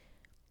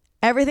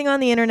 Everything on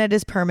the internet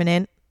is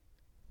permanent.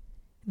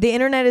 The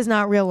internet is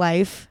not real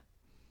life.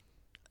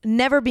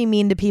 Never be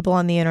mean to people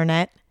on the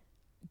internet.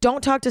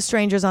 Don't talk to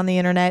strangers on the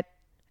internet.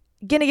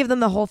 Going to give them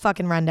the whole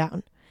fucking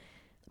rundown.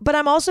 But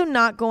I'm also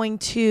not going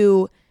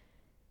to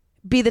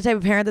be the type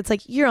of parent that's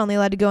like, you're only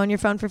allowed to go on your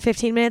phone for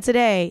 15 minutes a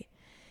day.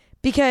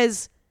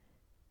 Because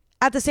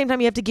at the same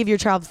time, you have to give your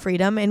child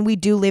freedom. And we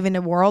do live in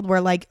a world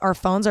where like our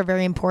phones are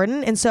very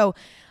important. And so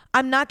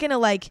I'm not going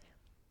to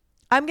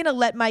I'm going to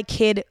let my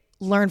kid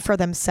learn for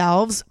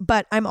themselves.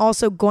 But I'm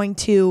also going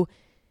to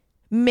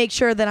make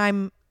sure that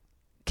I'm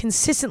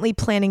consistently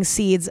planting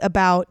seeds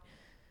about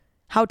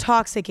how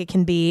toxic it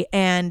can be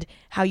and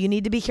how you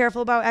need to be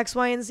careful about X,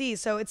 Y, and Z.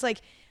 So it's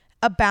like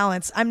a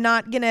balance. I'm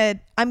going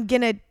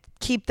to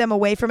keep them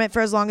away from it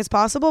for as long as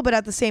possible. But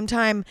at the same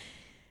time,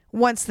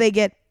 once they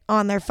get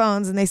on their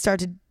phones and they start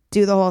to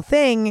do the whole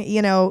thing,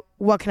 you know,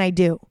 what can I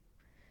do?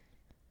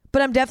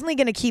 But I'm definitely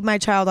going to keep my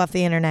child off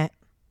the internet.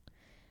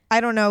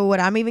 I don't know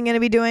what I'm even going to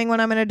be doing when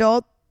I'm an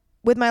adult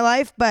with my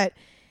life, but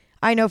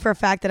I know for a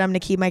fact that I'm going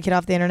to keep my kid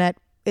off the internet.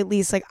 At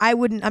least like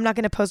I'm not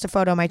going to post a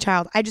photo of my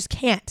child. I just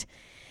can't,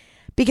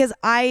 because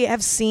I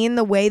have seen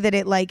the way that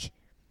it like,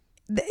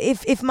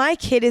 if my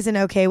kid isn't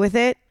okay with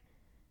it,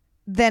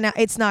 then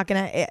it's not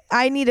gonna,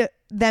 I need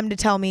them to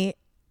tell me,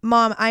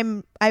 Mom,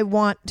 I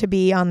want to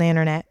be on the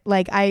internet.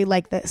 Like, I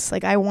like this.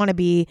 Like, I want to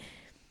be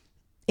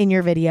in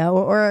your video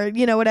or,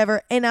 you know,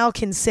 whatever. And I'll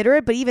consider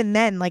it. But even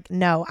then, like,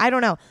 no, I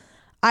don't know.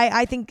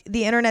 I think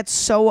the internet's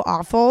so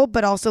awful,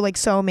 but also like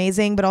so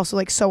amazing, but also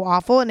like so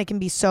awful. And it can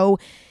be so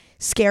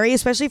scary,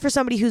 especially for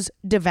somebody who's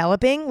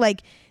developing.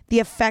 Like, the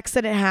effects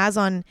that it has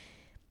on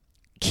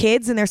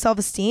kids and their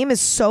self-esteem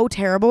is so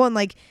terrible, and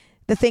like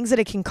the things that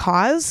it can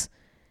cause.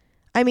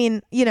 I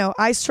mean, you know,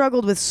 I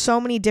struggled with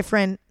so many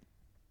different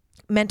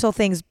mental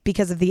things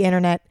because of the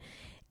internet,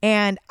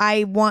 and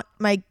I want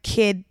my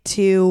kid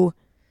to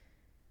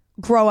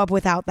grow up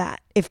without that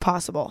if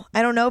possible.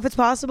 I don't know if it's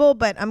possible,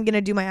 but I'm going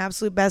to do my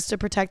absolute best to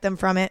protect them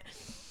from it,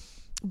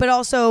 but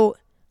also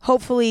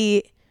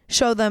hopefully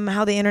show them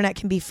how the internet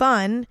can be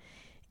fun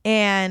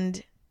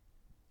and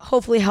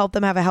hopefully help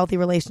them have a healthy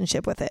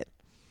relationship with it.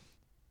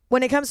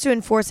 When it comes to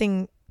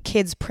enforcing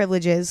kids'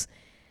 privileges,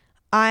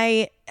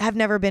 I have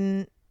never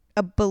been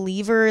a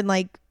believer in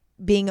like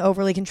being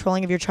overly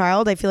controlling of your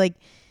child. I feel like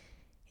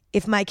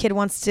if my kid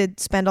wants to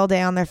spend all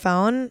day on their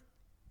phone,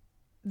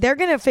 they're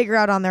going to figure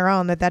out on their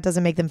own that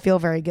doesn't make them feel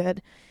very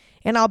good.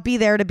 And I'll be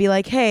there to be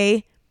like,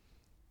 hey,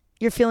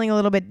 you're feeling a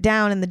little bit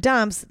down in the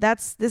dumps.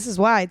 This is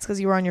why. It's because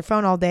you were on your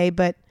phone all day,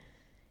 but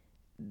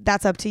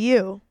that's up to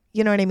you.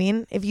 You know what I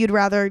mean? If you'd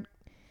rather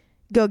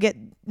go get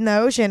in the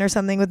ocean or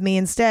something with me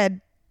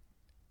instead,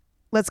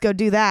 let's go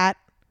do that.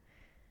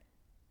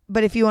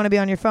 But if you want to be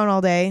on your phone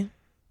all day,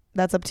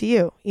 that's up to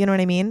you. You know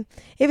what I mean?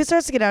 If it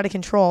starts to get out of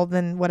control,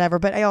 then whatever.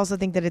 But I also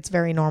think that it's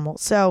very normal.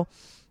 So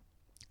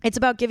it's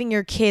about giving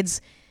your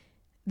kids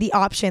the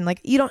option.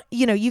 Like you don't,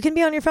 you can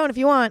be on your phone if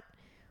you want,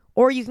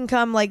 or you can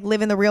come like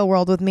live in the real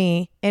world with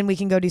me and we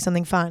can go do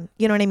something fun.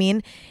 You know what I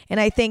mean? And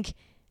I think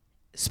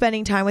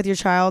spending time with your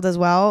child as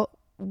well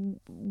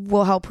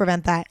will help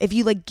prevent that. If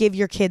you like give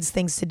your kids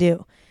things to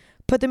do,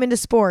 put them into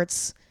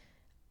sports,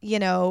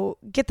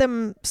 get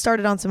them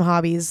started on some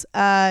hobbies,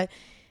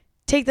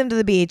 take them to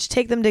the beach,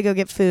 take them to go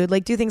get food,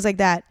 like do things like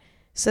that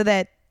so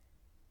that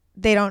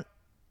they don't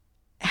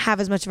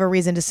have as much of a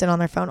reason to sit on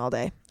their phone all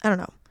day. I don't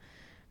know.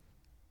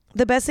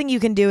 The best thing you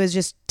can do is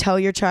just tell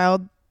your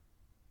child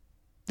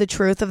the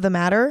truth of the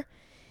matter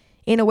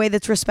in a way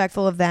that's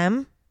respectful of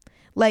them.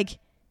 Like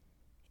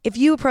if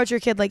you approach your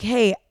kid like,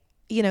 hey,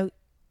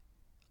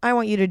 I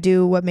want you to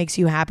do what makes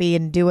you happy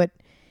and do it.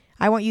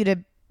 I want you to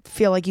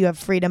feel like you have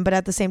freedom, but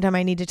at the same time,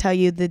 I need to tell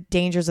you the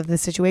dangers of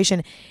this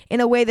situation in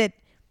a way that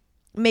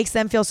makes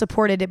them feel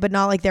supported, but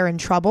not like they're in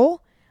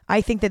trouble. I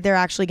think that they're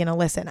actually going to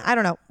listen. I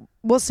don't know.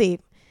 We'll see.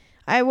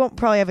 I won't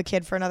probably have a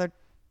kid for another,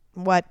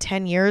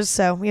 10 years.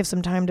 So we have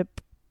some time to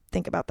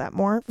think about that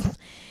more.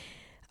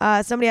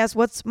 Somebody asked,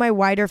 what's my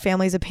wider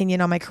family's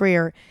opinion on my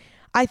career?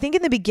 I think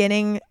in the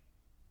beginning,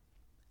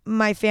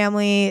 my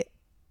parents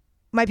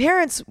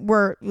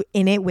were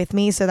in it with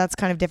me. So that's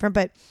kind of different.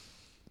 But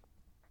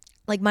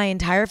like my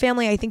entire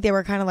family, I think they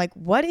were kind of like,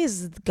 what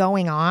is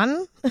going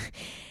on?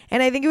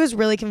 And I think it was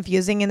really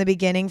confusing in the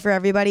beginning for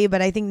everybody.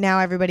 But I think now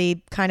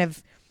everybody kind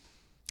of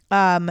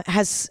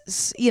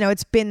has,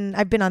 I've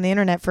been on the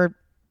internet for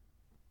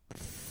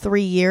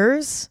 3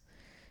 years.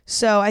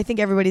 So I think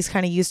everybody's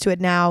kind of used to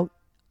it now,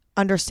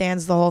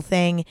 understands the whole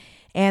thing,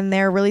 and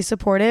they're really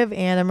supportive,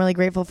 and I'm really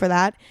grateful for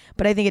that.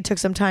 But I think it took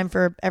some time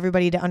for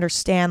everybody to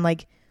understand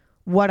like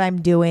what I'm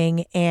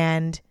doing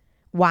and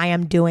why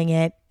I'm doing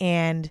it,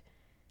 and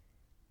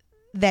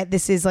that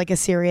this is like a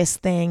serious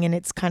thing and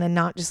it's kind of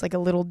not just like a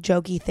little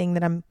jokey thing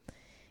that I'm,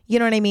 you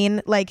know what I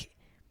mean? Like,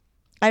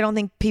 I don't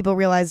think people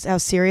realized how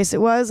serious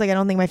it was. Like, I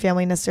don't think my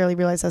family necessarily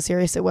realized how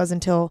serious it was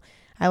until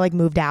I like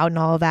moved out and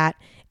all of that.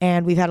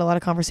 And we've had a lot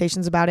of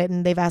conversations about it,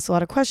 and they've asked a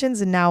lot of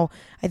questions, and now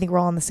I think we're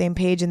all on the same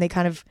page and they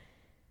kind of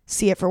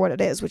see it for what it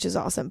is, which is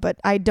awesome. But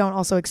I don't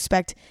also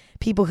expect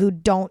people who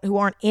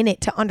aren't in it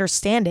to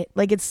understand it.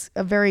 Like, it's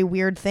a very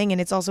weird thing,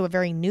 and it's also a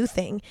very new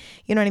thing.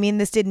 You know what I mean?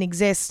 This didn't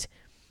exist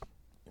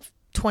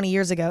 20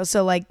 years ago.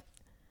 So like,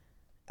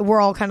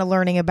 we're all kind of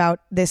learning about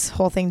this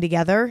whole thing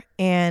together,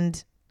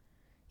 and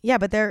yeah,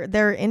 but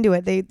they're into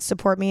it. They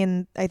support me,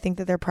 and I think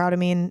that they're proud of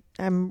me, and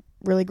I'm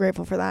really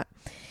grateful for that.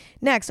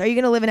 Next, are you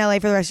going to live in LA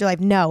for the rest of your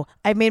life? No.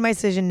 I've made my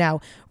decision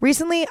no.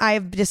 Recently,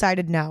 I've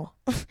decided no.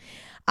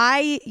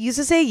 I used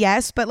to say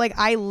yes, but like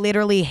I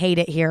literally hate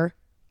it here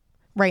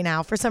right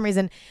now. For some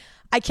reason,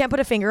 I can't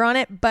put a finger on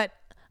it, but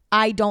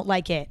I don't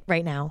like it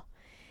right now.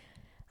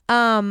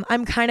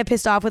 I'm kind of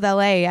pissed off with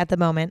LA at the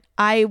moment.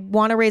 I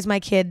want to raise my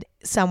kid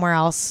somewhere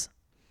else.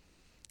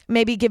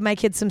 Maybe give my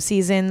kid some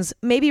seasons.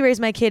 Maybe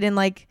raise my kid in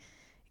like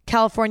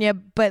California,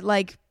 but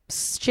like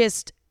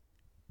just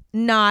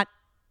not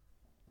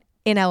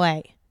in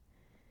LA.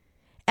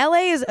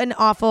 LA is an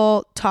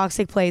awful,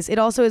 toxic place. It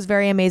also is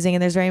very amazing,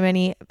 and there's very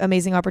many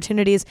amazing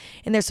opportunities,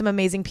 and there's some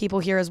amazing people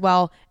here as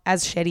well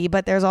as shitty,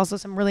 but there's also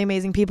some really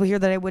amazing people here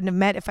that I wouldn't have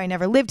met if I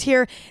never lived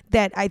here,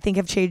 that I think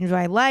have changed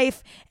my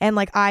life, and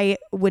like I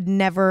would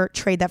never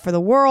trade that for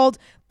the world.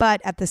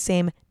 But at the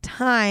same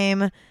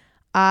time,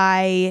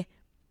 I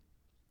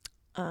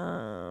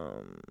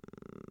don't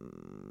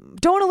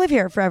want to live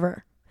here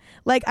forever.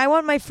 Like, I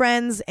want my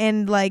friends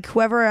and like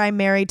whoever I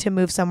marry to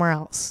move somewhere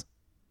else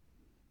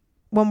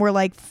when we're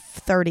like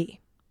 30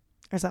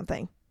 or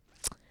something.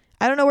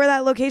 I don't know where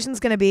that location's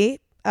going to be,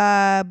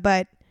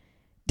 but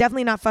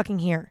definitely not fucking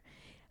here.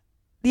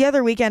 The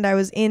other weekend, I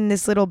was in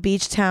this little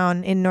beach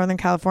town in Northern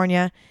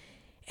California,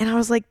 and I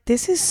was like,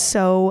 this is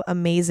so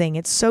amazing.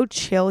 It's so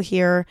chill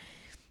here.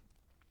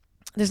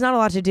 There's not a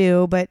lot to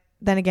do, but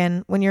then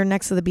again, when you're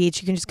next to the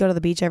beach, you can just go to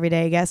the beach every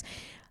day, I guess.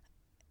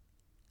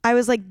 I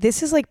was like,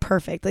 this is like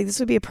perfect. Like, this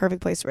would be a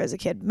perfect place to raise a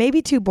kid.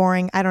 Maybe too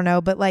boring, I don't know,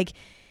 but like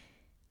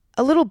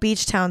a little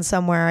beach town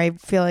somewhere I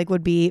feel like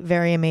would be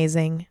very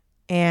amazing.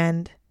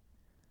 And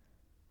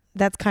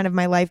that's kind of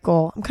my life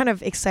goal. I'm kind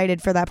of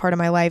excited for that part of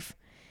my life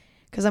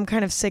because I'm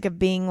kind of sick of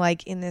being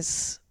like in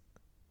this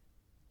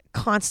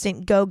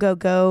constant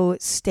go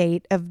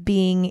state of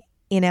being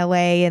in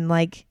LA, and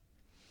like,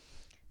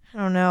 I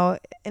don't know.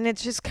 And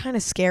it's just kind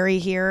of scary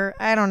here.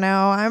 I don't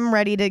know. I'm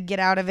ready to get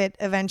out of it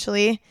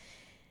eventually.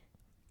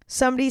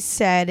 Somebody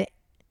said,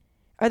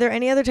 are there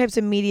any other types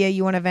of media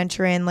you want to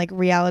venture in, like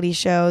reality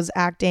shows,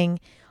 acting?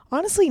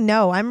 Honestly,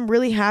 no. I'm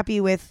really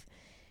happy with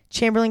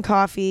Chamberlain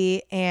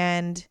Coffee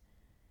and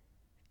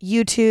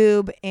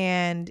YouTube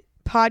and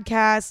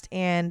podcast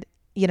and,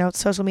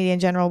 social media in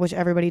general, which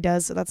everybody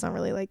does. So that's not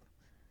really like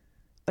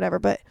whatever,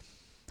 but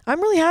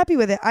I'm really happy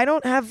with it. I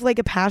don't have like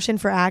a passion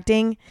for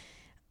acting.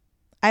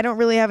 I don't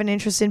really have an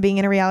interest in being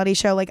in a reality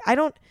show. Like, I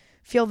don't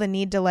feel the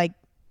need to like,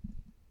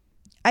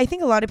 I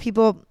think a lot of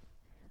people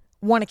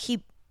want to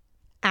keep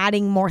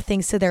adding more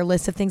things to their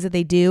list of things that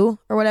they do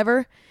or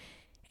whatever.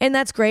 And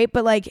that's great.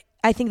 But like,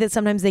 I think that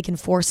sometimes they can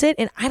force it,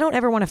 and I don't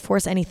ever want to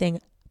force anything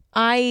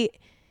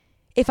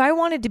If I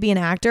wanted to be an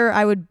actor,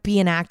 I would be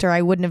an actor.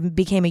 I wouldn't have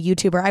became a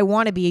YouTuber. I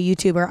want to be a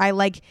YouTuber. I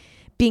like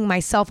being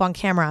myself on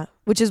camera,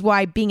 which is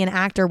why being an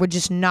actor would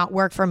just not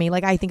work for me.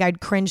 Like, I think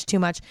I'd cringe too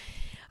much.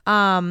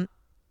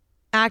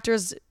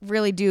 Actors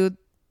really do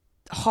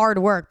hard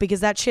work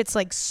because that shit's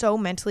like so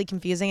mentally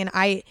confusing. And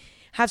I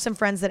have some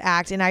friends that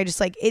act and I just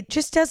like, it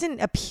just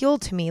doesn't appeal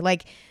to me.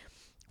 Like,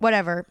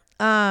 whatever.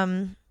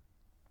 And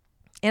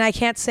I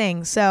can't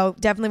sing, so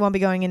definitely won't be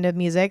going into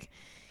music.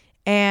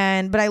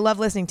 But I love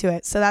listening to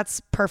it, so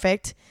that's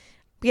perfect.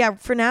 But yeah,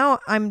 for now,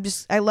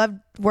 I love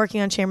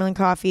working on Chamberlain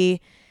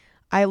Coffee.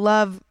 I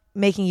love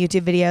making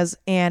YouTube videos,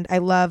 and I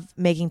love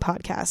making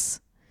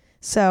podcasts.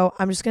 So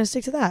I'm just gonna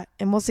stick to that,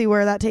 and we'll see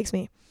where that takes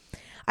me.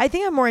 I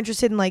think I'm more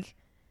interested in like,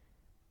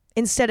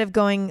 instead of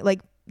going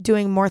like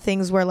doing more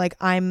things where like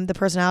I'm the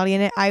personality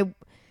in it, I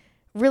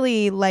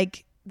really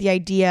like the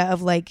idea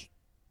of like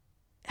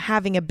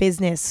having a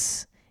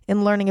business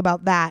and learning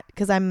about that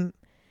because I'm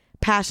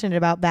passionate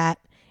about that.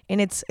 And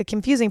it's a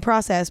confusing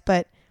process,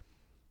 but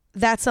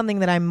that's something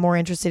that I'm more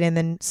interested in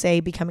than, say,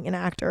 becoming an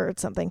actor or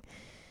something.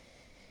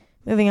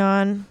 Moving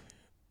on.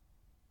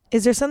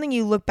 Is there something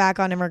you look back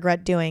on and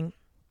regret doing?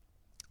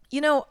 You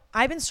know,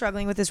 I've been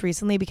struggling with this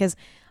recently because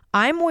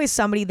I'm always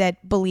somebody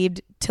that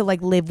believed to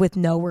like live with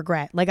no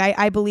regret. Like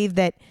I believe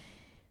that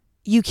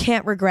you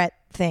can't regret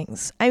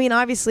things. I mean,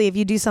 obviously, if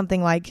you do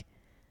something like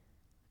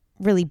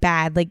really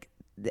bad, like,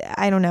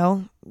 I don't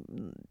know,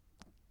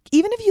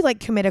 even if you like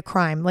commit a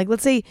crime, like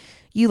let's say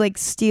you like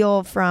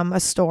steal from a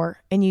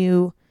store and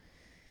you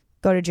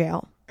go to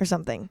jail or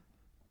something.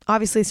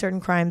 Obviously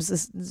certain crimes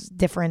is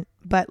different,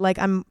 but like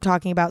I'm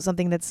talking about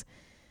something that's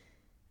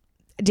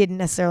didn't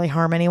necessarily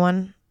harm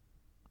anyone.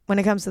 When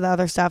it comes to the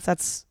other stuff,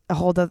 that's a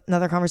whole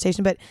another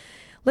conversation. But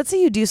let's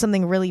say you do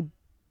something really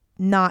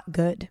not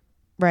good,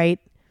 right?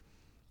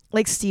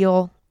 Like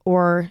steal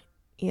or,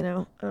 you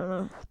know, I don't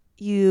know,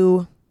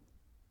 you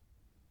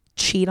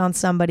cheat on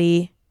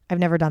somebody. I've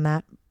never done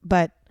that,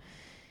 but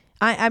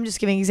I'm just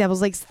giving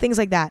examples, like things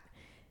like that.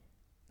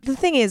 The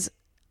thing is,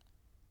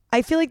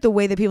 I feel like the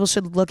way that people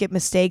should look at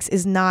mistakes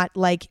is not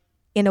like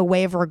in a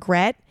way of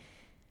regret,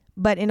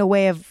 but in a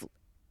way of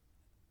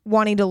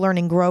wanting to learn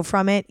and grow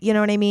from it. You know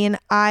what I mean?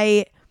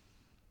 I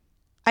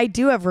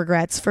do have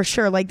regrets for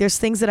sure. Like there's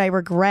things that I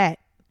regret,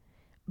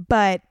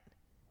 but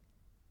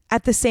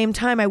at the same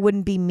time, I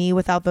wouldn't be me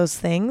without those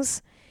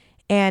things.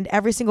 And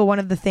every single one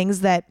of the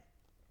things that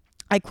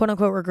I quote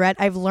unquote regret,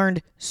 I've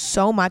learned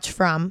so much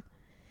from.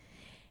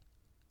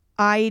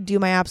 I do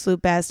my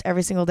absolute best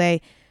every single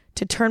day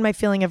to turn my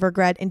feeling of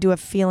regret into a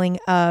feeling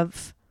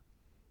of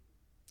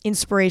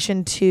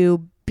inspiration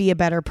to be a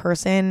better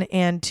person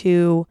and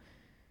to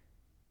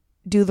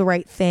do the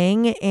right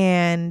thing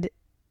and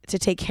to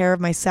take care of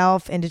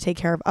myself and to take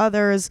care of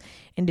others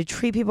and to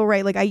treat people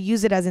right. Like I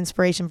use it as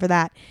inspiration for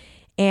that.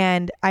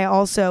 And I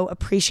also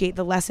appreciate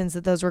the lessons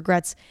that those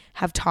regrets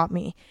have taught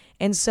me.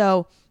 And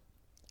so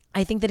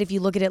I think that if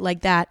you look at it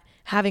like that,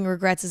 having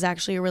regrets is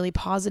actually a really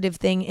positive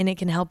thing and it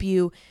can help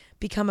you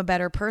become a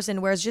better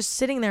person. Whereas just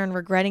sitting there and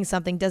regretting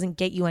something doesn't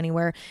get you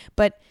anywhere.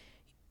 But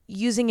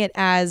using it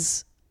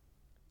as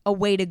a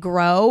way to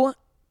grow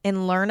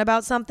and learn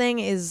about something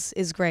is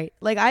great.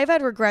 Like I've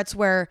had regrets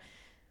where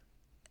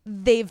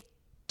they've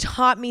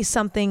taught me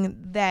something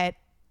that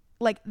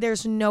like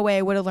there's no way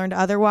I would have learned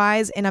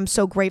otherwise, and I'm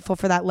so grateful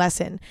for that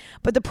lesson.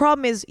 But the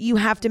problem is you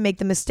have to make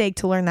the mistake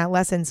to learn that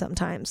lesson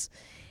sometimes.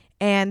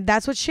 And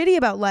that's what's shitty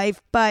about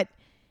life. But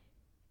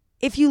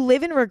if you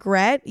live in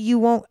regret, you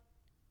won't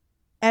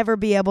ever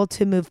be able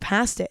to move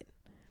past it.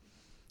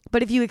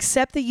 But if you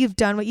accept that you've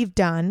done what you've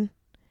done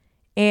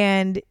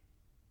and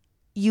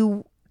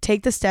you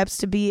take the steps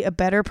to be a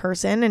better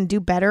person and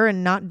do better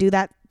and not do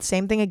that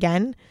same thing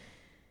again,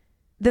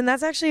 then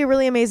that's actually a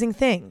really amazing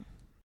thing.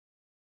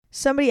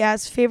 Somebody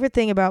asked, favorite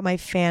thing about my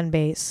fan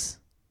base.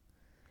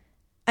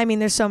 I mean,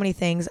 there's so many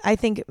things. I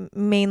think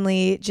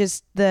mainly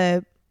just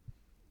I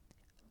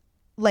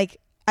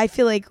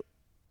feel like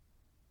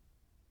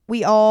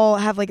we all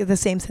have like the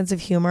same sense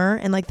of humor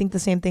and like think the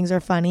same things are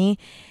funny.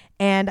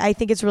 And I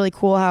think it's really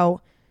cool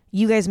how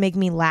you guys make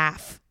me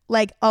laugh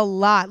like a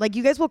lot. Like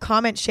you guys will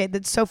comment shit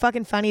that's so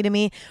fucking funny to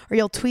me, or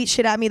you'll tweet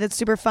shit at me that's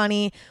super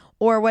funny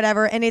or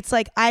whatever. And it's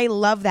like, I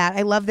love that.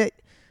 I love that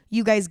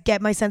you guys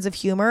get my sense of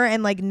humor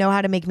and like know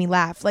how to make me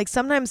laugh. Like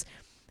sometimes,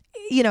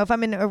 you know,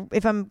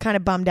 if I'm kind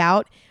of bummed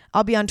out,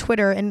 I'll be on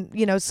Twitter and,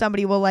 you know,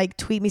 somebody will like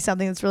tweet me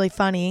something that's really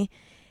funny.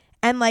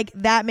 And like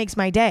that makes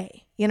my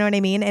day. You know what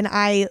I mean? And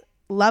I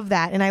love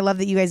that. And I love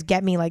that you guys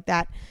get me like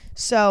that.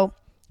 So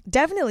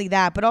definitely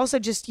that, but also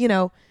just, you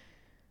know,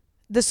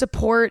 the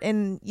support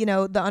and, you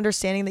know, the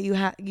understanding that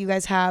you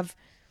guys have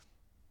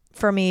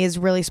for me is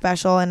really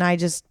special. And I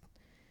just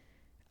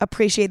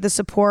appreciate the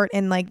support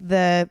and like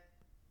the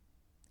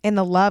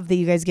love that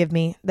you guys give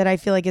me that I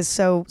feel like is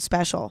so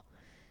special.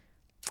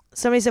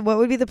 Somebody said, what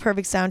would be the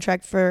perfect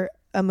soundtrack for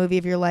a movie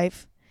of your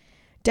life?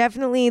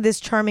 Definitely This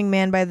Charming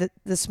Man by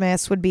the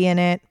Smiths would be in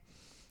it.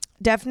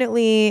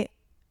 Definitely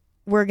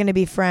We're Gonna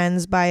Be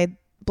Friends by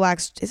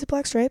is it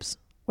Black Stripes?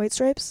 White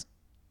Stripes?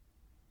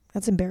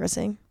 That's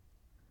embarrassing.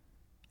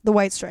 The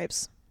White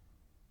Stripes.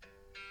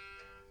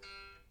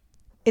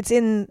 It's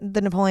in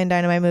the Napoleon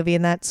Dynamite movie,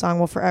 and that song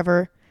will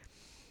forever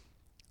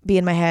be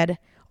in my head.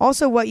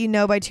 Also, What You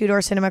Know by Two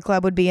Door Cinema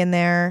Club would be in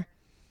there.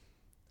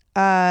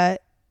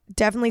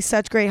 Definitely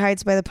Such Great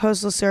Heights by the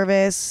Postal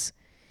Service.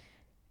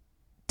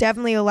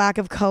 Definitely A Lack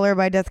of Color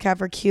by Death Cab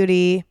for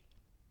Cutie.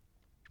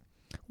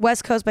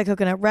 West Coast by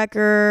Coconut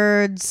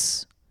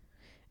Records.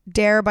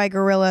 Dare by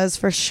Gorillaz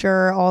for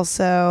sure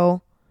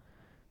also.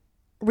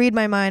 Read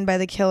My Mind by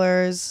The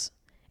Killers.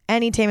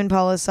 Any Tame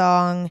Impala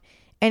song.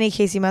 Any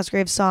Casey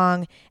Musgraves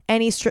song.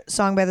 Any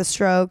song by The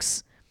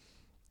Strokes.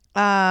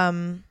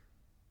 Any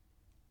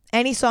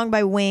song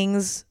by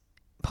Wings.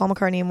 Paul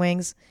McCartney and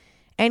Wings.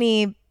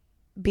 Any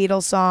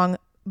Beatles song.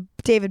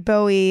 David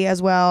Bowie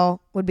as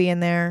well would be in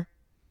there.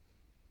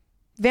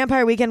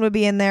 Vampire Weekend would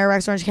be in there.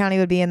 Rex Orange County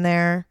would be in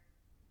there.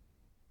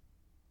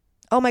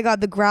 Oh my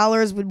God, the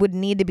Growlers would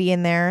need to be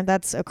in there.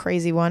 That's a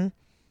crazy one.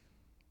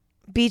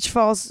 Beach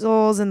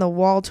Fossils and the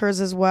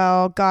Walters as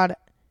well. God,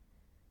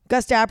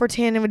 Gus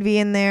Dapperton would be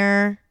in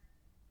there.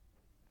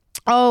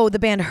 Oh, the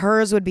band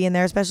Hers would be in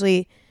there,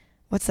 especially,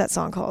 what's that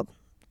song called?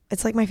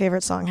 It's like my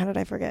favorite song. How did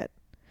I forget?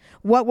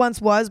 What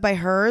Once Was by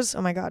Hers.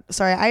 Oh my God.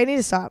 Sorry, I need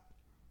to stop.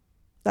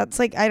 That's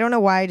like, I don't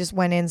know why I just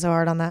went in so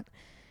hard on that.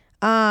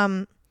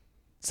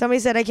 Somebody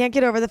said, I can't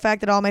get over the fact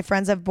that all my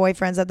friends have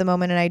boyfriends at the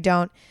moment and I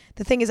don't.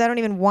 The thing is, I don't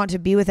even want to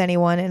be with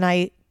anyone, and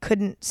I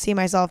couldn't see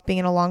myself being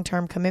in a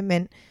long-term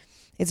commitment.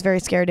 It's very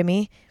scary to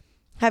me.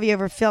 Have you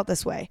ever felt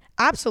this way?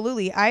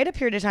 Absolutely. I had a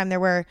period of time there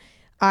where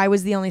I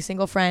was the only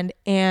single friend,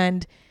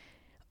 and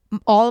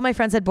all of my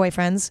friends had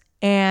boyfriends,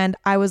 and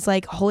I was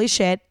like, holy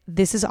shit,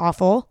 this is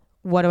awful.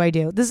 What do I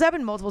do? This has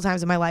happened multiple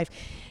times in my life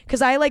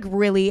because I like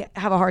really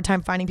have a hard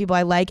time finding people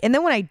I like. And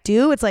then when I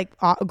do, it's like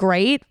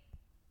great,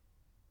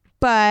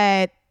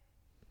 but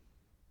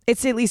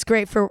it's at least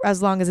great for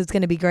as long as it's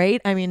going to be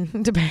great. I mean,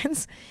 it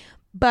depends.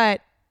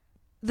 But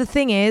the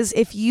thing is,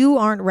 if you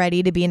aren't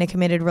ready to be in a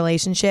committed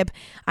relationship,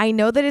 I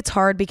know that it's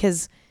hard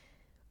because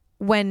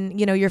when,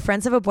 you know, your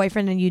friends have a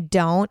boyfriend and you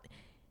don't,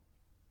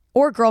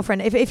 or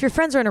girlfriend, if your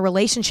friends are in a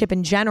relationship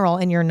in general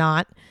and you're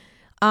not,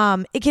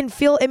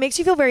 it makes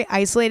you feel very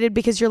isolated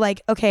because you're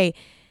like, okay,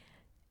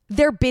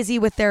 they're busy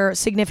with their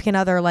significant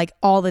other like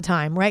all the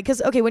time, right?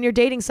 Because, okay, when you're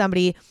dating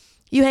somebody,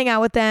 you hang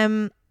out with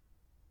them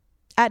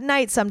at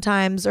night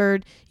sometimes, or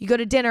you go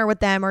to dinner with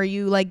them, or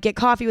you like get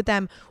coffee with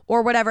them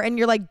or whatever, and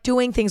you're like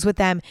doing things with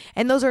them,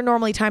 and those are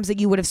normally times that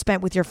you would have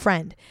spent with your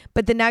friend,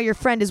 but then now your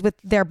friend is with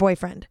their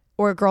boyfriend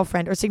or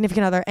girlfriend or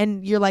significant other,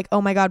 and you're like,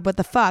 oh my God, what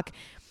the fuck,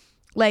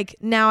 like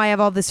now I have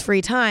all this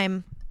free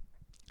time,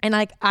 and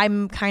like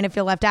I'm kind of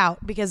feel left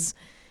out because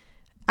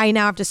I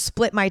now have to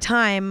split my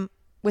time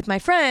with my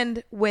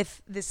friend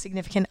with this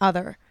significant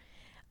other.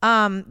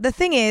 The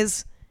thing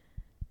is,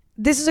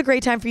 this is a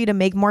great time for you to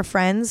make more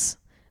friends.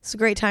 It's a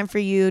great time for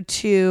you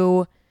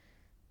to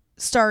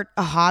start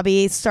a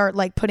hobby, start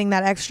like putting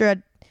that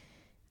extra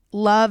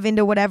love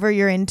into whatever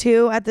you're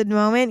into at the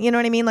moment. You know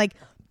what I mean? Like,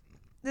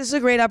 this is a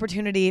great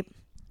opportunity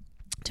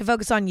to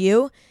focus on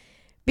you,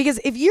 because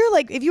if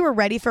you were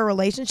ready for a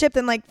relationship,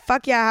 then like,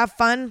 fuck yeah, have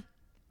fun.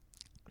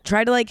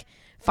 Try to like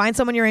find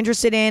someone you're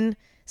interested in,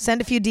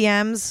 send a few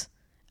DMs,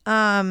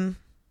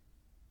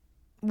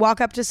 walk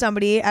up to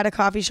somebody at a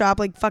coffee shop,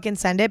 like fucking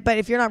send it. But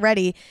if you're not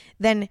ready,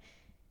 then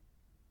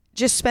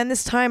just spend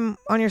this time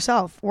on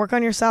yourself, work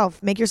on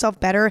yourself, make yourself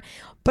better.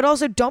 But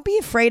also don't be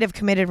afraid of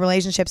committed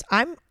relationships.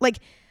 I'm like,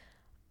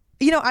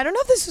 you know, I don't know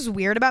if this is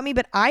weird about me,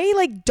 but I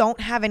like don't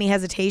have any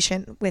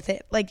hesitation with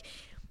it. Like,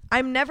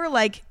 I'm never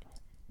like,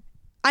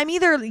 I'm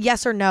either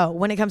yes or no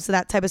when it comes to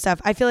that type of stuff.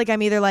 I feel like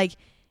I'm either like,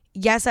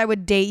 yes, I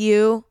would date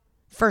you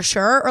for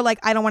sure, or like,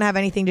 I don't want to have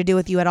anything to do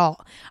with you at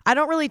all. I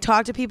don't really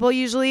talk to people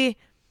usually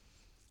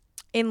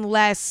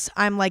unless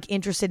I'm like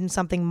interested in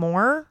something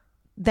more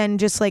than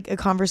just like a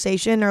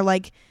conversation or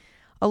like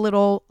a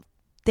little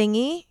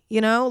thingy,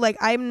 you know? Like,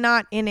 I'm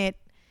not in it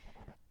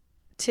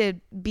to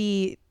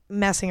be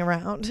messing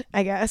around,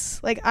 I guess.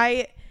 Like,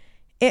 I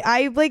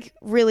like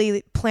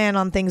really plan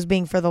on things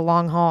being for the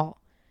long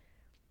haul.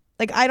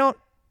 Like, I don't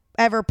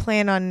ever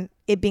plan on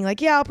it being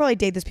like, yeah, I'll probably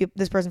date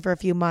this person for a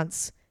few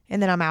months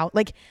and then I'm out.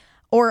 Like,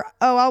 or,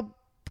 oh, I'll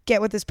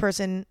get with this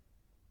person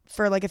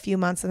for like a few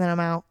months and then I'm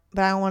out.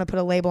 But I don't want to put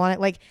a label on it.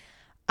 Like,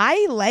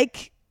 I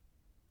like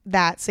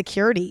that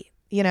security,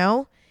 you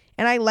know?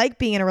 And I like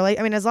being in a relationship.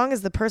 I mean, as long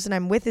as the person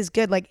I'm with is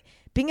good, like,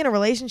 being in a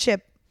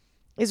relationship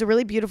is a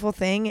really beautiful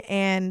thing.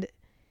 And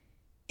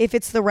if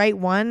it's the right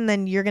one,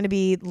 then you're going to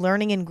be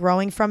learning and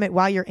growing from it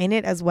while you're in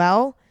it as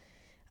well.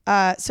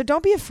 So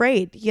don't be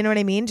afraid. You know what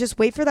I mean? Just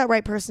wait for that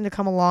right person to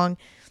come along.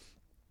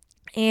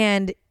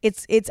 And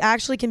it's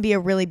actually can be a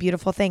really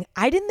beautiful thing.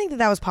 I didn't think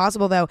that was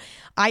possible though.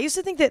 I used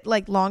to think that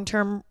like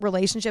long-term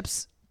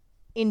relationships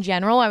in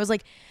general, I was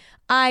like,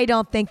 I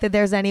don't think that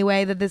there's any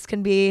way that this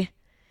can be.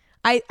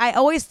 I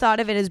always thought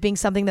of it as being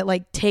something that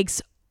like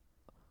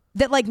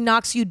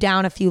knocks you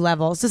down a few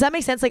levels. Does that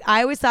make sense? Like,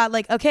 I always thought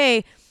like,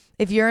 okay,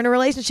 if you're in a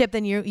relationship,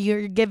 then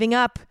you're giving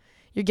up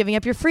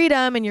your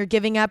freedom and you're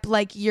giving up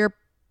like your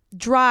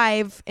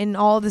drive and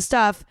all of the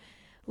stuff.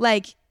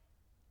 Like,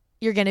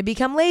 you're going to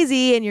become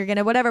lazy and you're going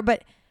to whatever.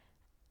 But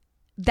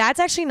that's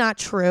actually not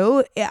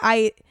true.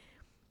 I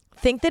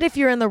think that if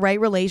you're in the right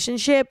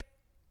relationship,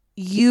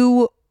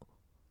 you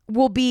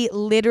will be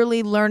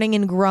literally learning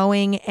and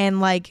growing and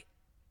like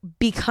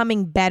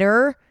becoming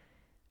better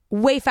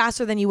way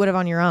faster than you would have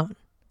on your own.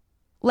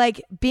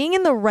 Like being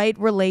in the right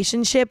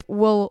relationship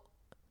will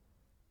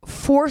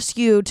force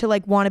you to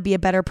like want to be a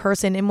better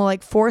person and will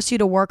like force you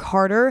to work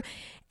harder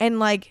and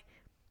like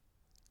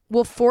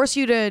will force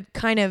you to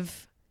kind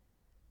of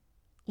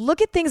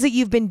look at things that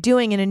you've been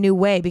doing in a new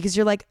way, because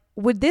you're like,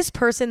 would this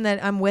person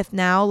that I'm with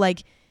now,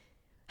 like,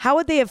 how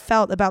would they have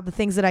felt about the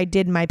things that I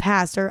did in my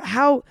past, or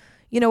how,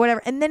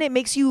 whatever. And then it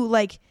makes you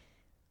like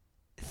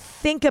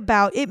think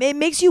about it. It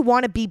makes you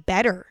want to be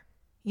better.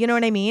 You know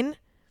what I mean?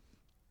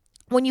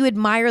 When you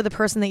admire the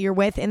person that you're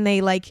with and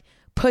they like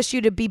push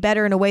you to be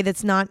better in a way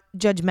that's not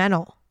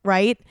judgmental,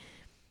 right?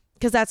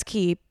 Because that's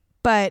key.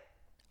 But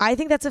I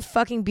think that's a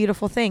fucking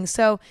beautiful thing.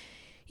 So,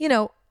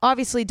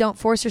 obviously don't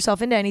force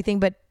yourself into anything,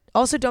 but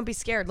also don't be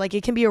scared. Like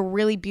it can be a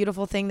really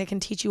beautiful thing that can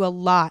teach you a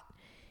lot.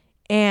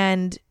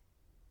 And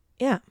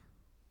yeah.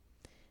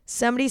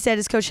 Somebody said,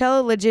 is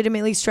Coachella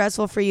legitimately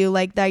stressful for you?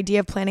 Like the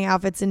idea of planning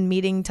outfits and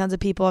meeting tons of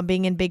people and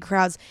being in big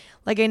crowds.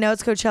 Like I know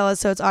it's Coachella,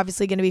 so it's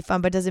obviously going to be fun,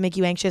 but does it make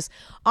you anxious?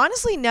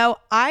 Honestly, no.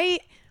 I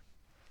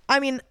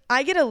mean,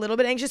 I get a little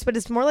bit anxious, but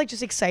it's more like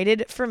just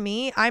excited. For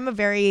me, I'm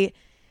I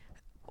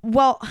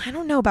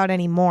don't know about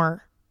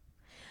anymore.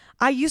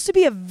 I used to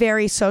be a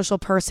very social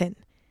person,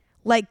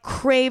 like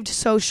craved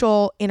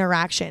social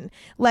interaction,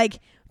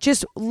 like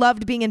just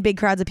loved being in big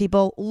crowds of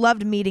people,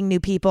 loved meeting new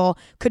people,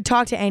 could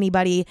talk to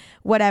anybody,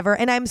 whatever.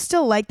 And I'm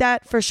still like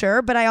that for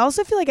sure. But I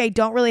also feel like I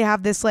don't really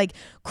have this like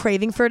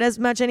craving for it as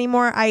much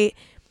anymore. I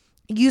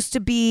used to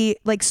be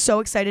like so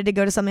excited to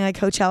go to something like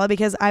Coachella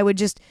because I would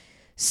just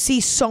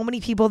see so many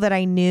people that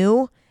I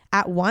knew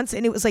at once.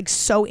 And it was like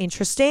so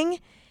interesting.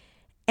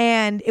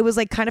 And it was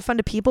like kind of fun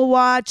to people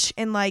watch.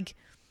 And like,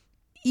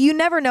 you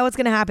never know what's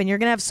going to happen. You're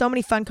going to have so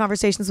many fun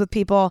conversations with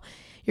people.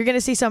 You're going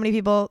to see so many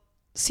people,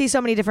 see so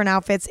many different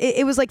outfits.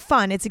 It was like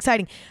fun. It's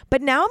exciting.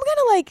 But now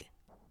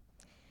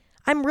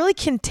I'm really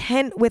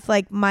content with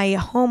like my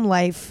home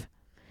life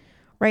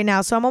right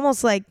now. So I'm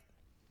almost like,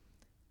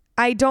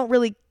 I'm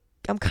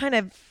kind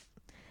of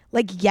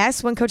like,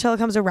 yes, when Coachella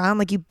comes around,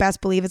 like you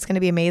best believe it's going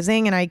to be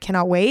amazing and I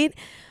cannot wait.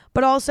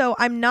 But also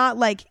I'm not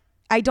like,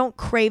 I don't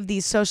crave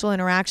these social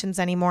interactions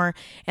anymore.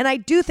 And I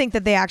do think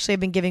that they actually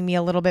have been giving me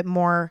a little bit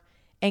more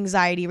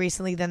anxiety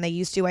recently than they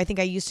used to. I think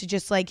I used to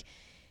just like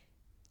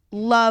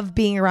love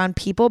being around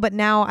people, but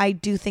now I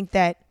do think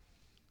that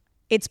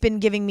it's been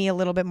giving me a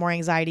little bit more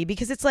anxiety,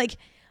 because it's like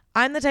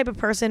I'm the type of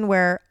person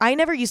where I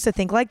never used to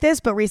think like this,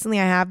 but recently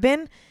I have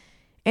been,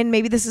 and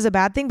maybe this is a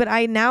bad thing, but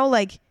I now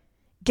like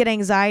get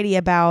anxiety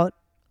about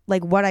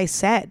like what I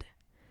said.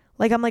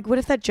 Like I'm like, what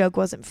if that joke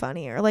wasn't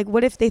funny? Or like,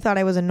 what if they thought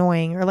I was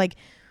annoying? Or like,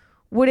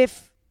 what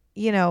if,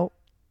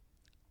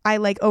 I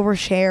like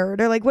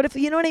overshared? Or like, what if,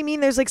 you know what I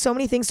mean? There's like so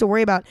many things to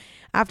worry about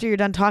after you're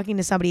done talking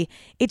to somebody.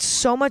 It's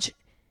so much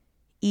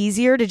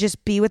easier to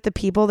just be with the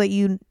people that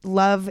you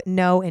love,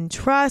 know, and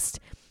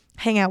trust,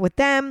 hang out with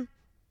them,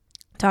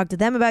 talk to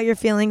them about your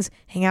feelings,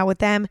 hang out with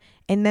them.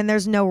 And then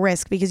there's no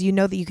risk because you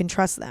know that you can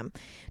trust them.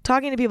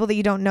 Talking to people that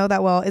you don't know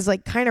that well is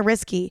like kind of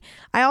risky.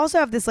 I also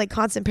have this like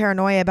constant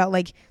paranoia about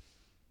like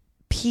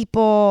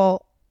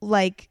people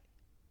like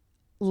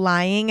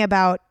lying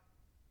about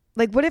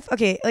like, what if,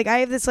 okay, like I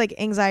have this like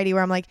anxiety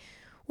where I'm like,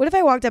 what if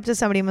I walked up to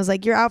somebody and was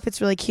like, your outfit's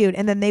really cute,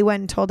 and then they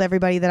went and told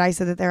everybody that I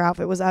said that their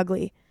outfit was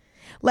ugly?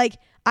 Like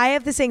I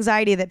have this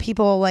anxiety that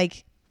people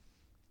like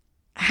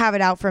have it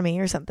out for me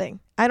or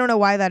something. I don't know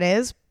why that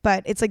is,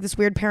 but it's like this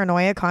weird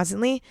paranoia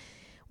constantly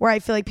where I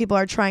feel like people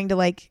are trying to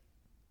like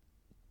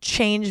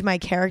change my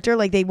character.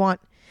 Like they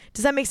want,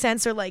 does that make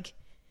sense? Or like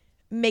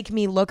make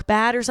me look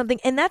bad or something.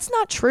 And that's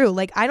not true.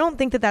 Like, I don't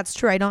think that that's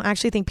true. I don't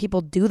actually think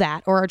people do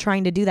that or are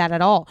trying to do that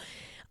at all.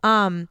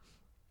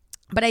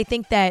 But I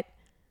think that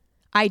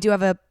I do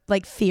have a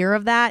like fear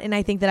of that. And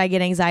I think that I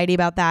get anxiety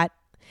about that.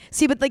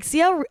 See, but like, see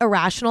how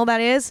irrational that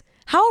is?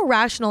 How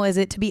irrational is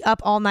it to be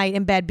up all night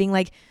in bed being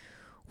like,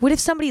 what if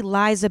somebody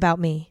lies about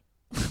me?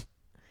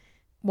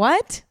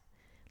 What?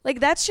 Like,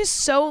 that's just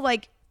so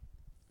like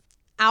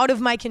out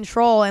of my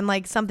control and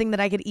like something that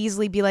I could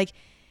easily be like,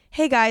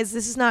 hey guys,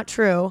 this is not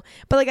true.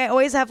 But like, I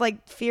always have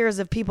like fears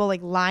of people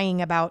like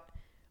lying about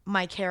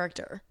my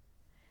character.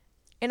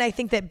 And I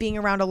think that being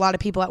around a lot of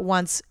people at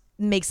once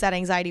makes that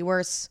anxiety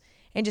worse,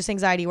 and just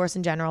anxiety worse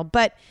in general.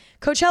 But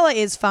Coachella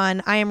is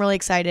fun. I am really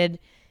excited.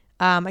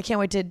 I can't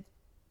wait to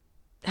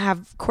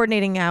have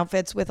coordinating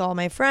outfits with all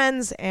my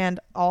friends and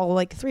all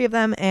like 3 of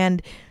them.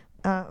 And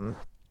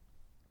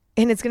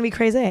it's going to be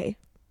crazy.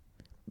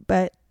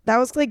 But that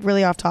was like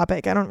really off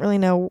topic. I don't really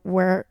know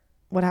what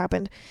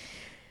happened.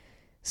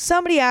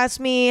 Somebody asked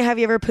me, have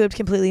you ever pooped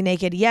completely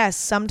naked? Yes.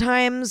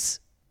 Sometimes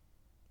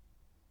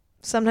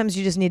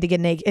you just need to get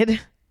naked.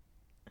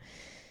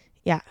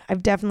 Yeah,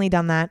 I've definitely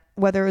done that.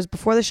 Whether it was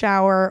before the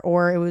shower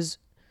or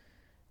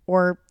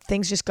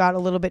things just got a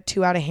little bit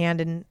too out of hand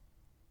and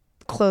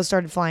clothes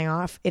started flying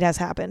off. It has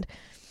happened.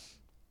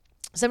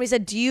 Somebody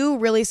said, do you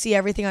really see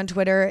everything on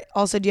Twitter?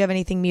 Also, do you have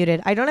anything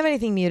muted? I don't have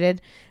anything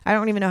muted. I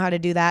don't even know how to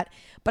do that.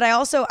 But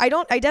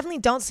I definitely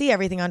don't see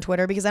everything on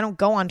Twitter because I don't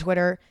go on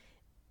Twitter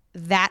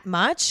that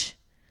much.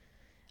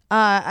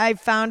 I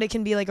found it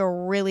can be like a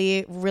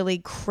really, really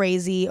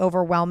crazy,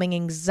 overwhelming,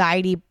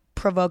 anxiety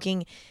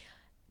provoking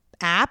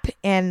app.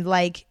 And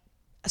like,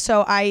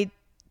 so I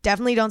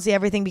definitely don't see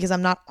everything because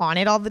I'm not on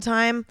it all the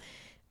time.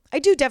 I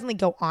do definitely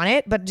go on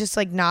it, but just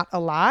like not a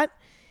lot.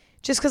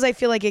 Just because I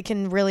feel like it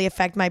can really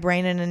affect my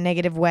brain in a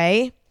negative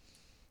way.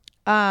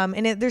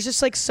 There's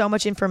just like so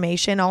much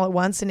information all at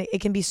once and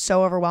it can be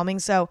so overwhelming.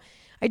 So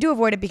I do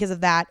avoid it because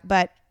of that,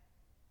 but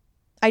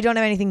I don't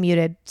have anything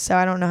muted. So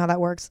I don't know how that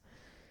works.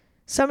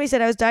 Somebody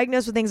said, I was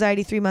diagnosed with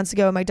anxiety 3 months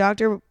ago. My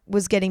doctor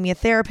was getting me a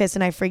therapist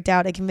and I freaked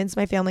out. I convinced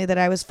my family that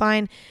I was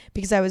fine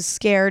because I was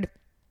scared,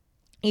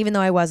 even though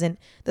I wasn't.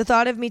 The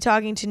thought of me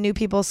talking to new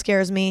people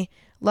scares me.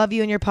 Love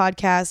you and your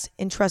podcast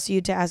and trust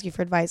you to ask you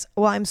for advice.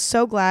 Well, I'm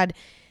so glad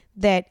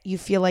that you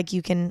feel like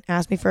you can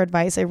ask me for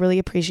advice. I really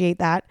appreciate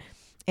that.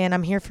 And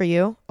I'm here for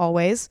you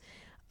always.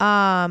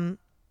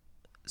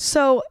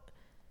 So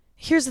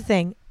here's the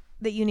thing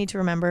that you need to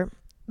remember.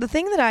 The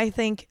thing that I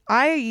think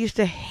I used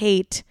to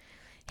hate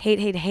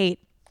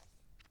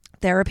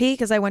therapy,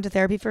 because I went to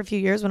therapy for a few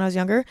years when I was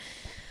younger.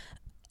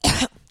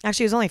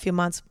 Actually, it was only a few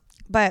months,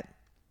 but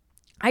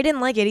I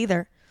didn't like it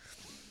either.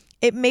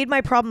 It made my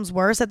problems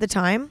worse at the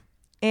time,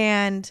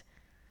 and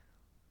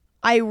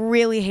I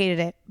really hated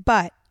it.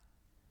 But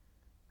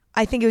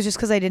I think it was just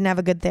because I didn't have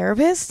a good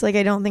therapist. Like,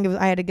 I don't think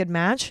I had a good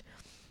match.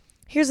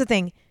 Here's the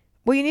thing.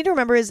 What you need to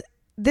remember is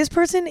this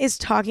person is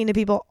talking to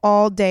people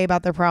all day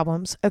about their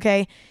problems,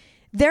 okay?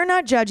 They're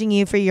not judging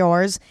you for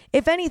yours.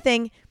 If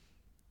anything,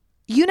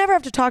 you never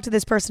have to talk to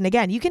this person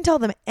again. You can tell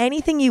them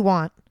anything you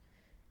want.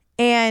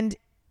 And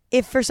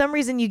if for some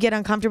reason you get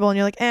uncomfortable and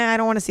you're like, I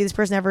don't want to see this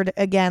person ever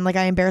again, like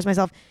I embarrass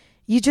myself,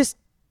 you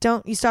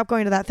stop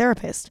going to that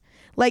therapist.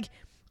 Like,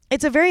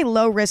 it's a very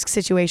low risk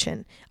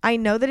situation. I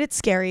know that it's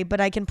scary,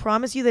 but I can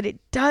promise you that it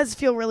does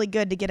feel really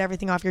good to get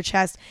everything off your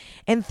chest.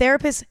 And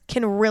therapists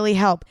can really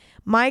help.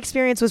 My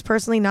experience was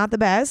personally not the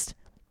best,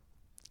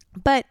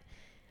 but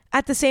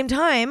at the same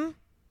time,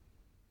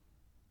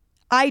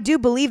 I do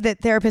believe that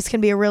therapists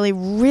can be a really,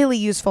 really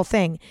useful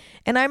thing.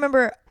 And I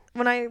remember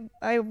I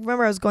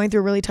was going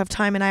through a really tough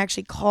time and I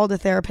actually called a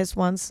therapist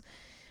once.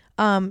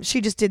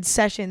 She just did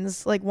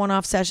sessions, like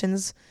one-off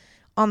sessions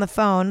on the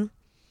phone.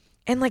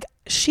 And like,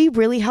 she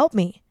really helped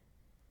me,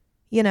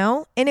 you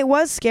know? And it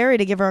was scary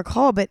to give her a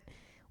call, but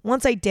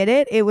once I did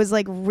it, it was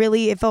like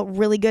it felt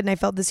really good. And I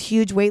felt this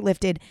huge weight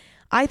lifted.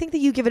 I think that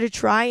you give it a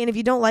try. And if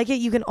you don't like it,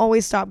 you can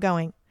always stop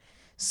going.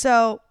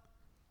 So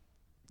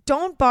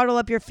don't bottle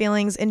up your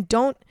feelings and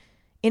don't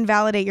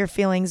invalidate your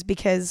feelings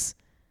because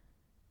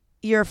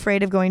you're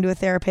afraid of going to a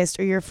therapist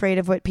or you're afraid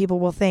of what people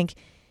will think.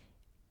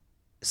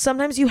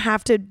 Sometimes you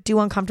have to do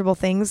uncomfortable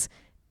things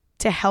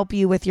to help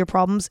you with your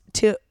problems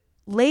to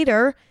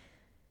later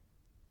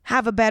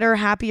have a better,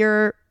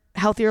 happier,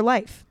 healthier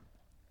life.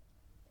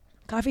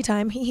 Coffee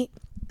time.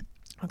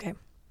 Okay.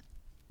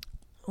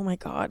 Oh my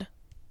God.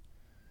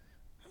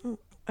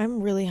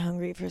 I'm really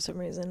hungry for some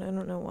reason. I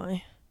don't know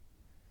why.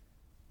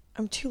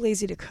 I'm too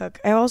lazy to cook.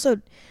 I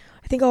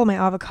think all my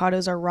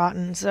avocados are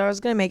rotten. So I was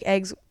going to make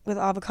eggs with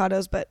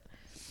avocados, but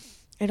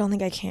I don't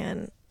think I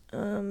can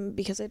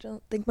because I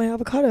don't think my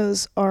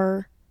avocados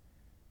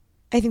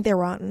I think they're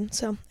rotten.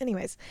 So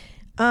anyways,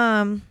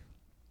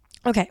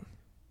 okay.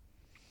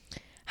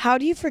 How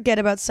do you forget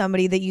about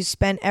somebody that you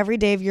spent every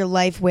day of your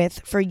life with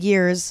for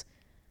years?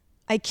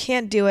 I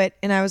can't do it,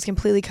 and I was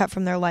completely cut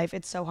from their life.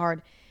 It's so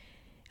hard.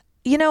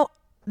 You know,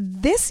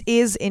 this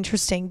is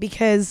interesting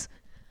because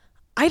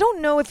I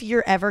don't know if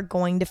you're ever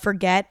going to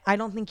forget. I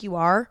don't think you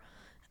are.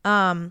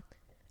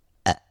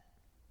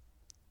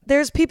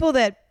 There's people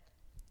that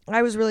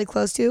I was really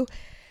close to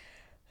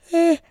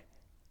that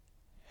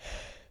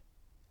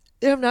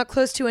I'm not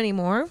close to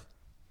anymore,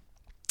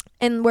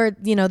 and where,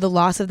 you know, the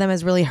loss of them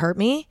has really hurt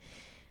me.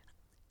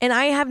 And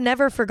I have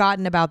never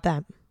forgotten about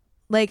them.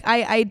 Like,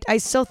 I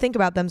still think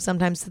about them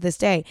sometimes to this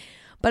day.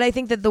 But I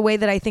think that the way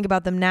that I think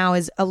about them now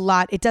is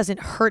it doesn't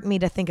hurt me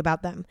to think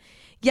about them.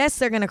 Yes,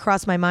 they're going to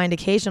cross my mind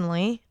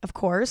occasionally, of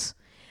course,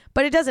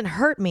 but it doesn't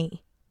hurt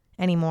me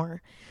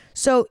anymore.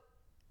 So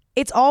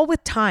it's all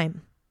with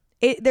time.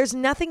 There's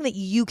nothing that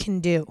you can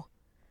do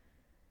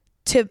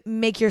to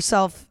make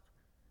yourself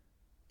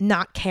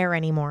not care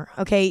anymore.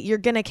 Okay. You're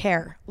going to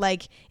care.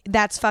 Like,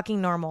 that's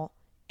fucking normal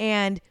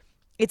and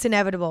it's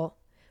inevitable.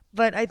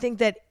 But I think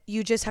that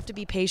you just have to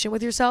be patient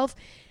with yourself.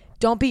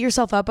 Don't beat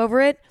yourself up over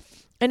it.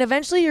 And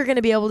eventually you're going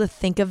to be able to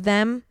think of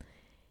them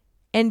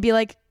and be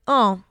like,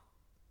 oh,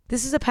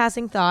 this is a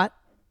passing thought.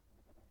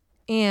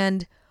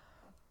 And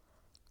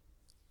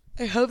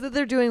I hope that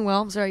they're doing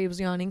well. I'm sorry, I was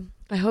yawning.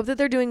 I hope that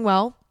they're doing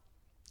well.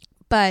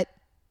 But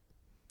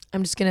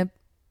I'm just going to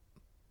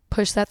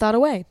push that thought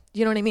away.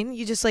 You know what I mean?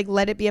 You just like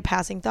let it be a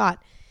passing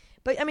thought.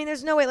 But I mean,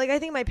 there's no way. Like, I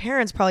think my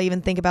parents probably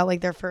even think about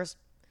like their first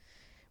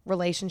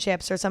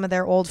relationships or some of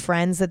their old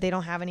friends that they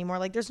don't have anymore.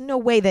 Like there's no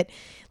way that,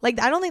 like,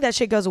 I don't think that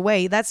shit goes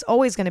away. That's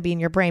always going to be in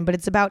your brain, but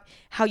it's about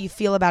how you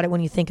feel about it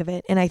when you think of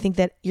it. And I think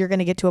that you're going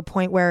to get to a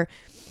point where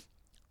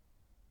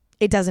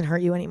it doesn't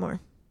hurt you anymore.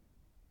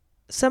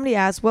 Somebody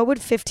asked, what would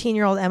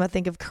 15-year-old Emma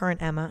think of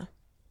current Emma?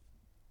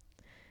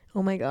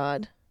 Oh my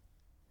God.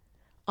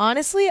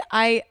 Honestly,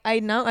 I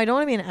know I don't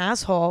want to be an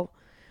asshole,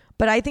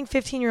 but I think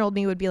 15-year-old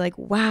me would be like,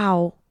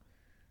 wow.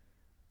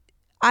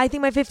 I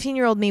think my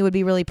 15-year-old me would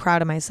be really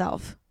proud of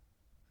myself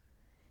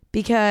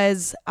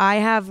because I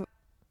have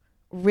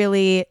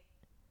really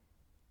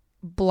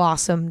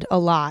blossomed a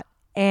lot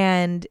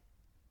and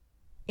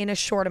in a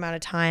short amount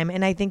of time.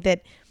 And I think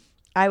that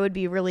I would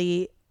be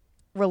really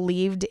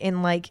relieved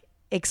and like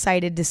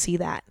excited to see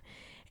that.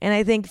 And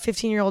I think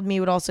 15-year-old me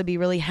would also be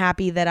really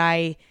happy that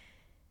I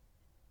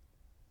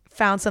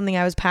found something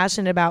I was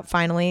passionate about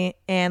finally.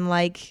 And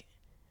like,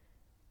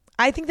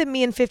 I think that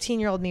me and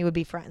 15-year-old me would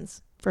be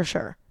friends for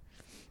sure.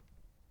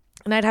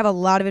 And I'd have a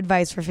lot of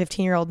advice for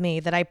 15-year-old me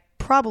that I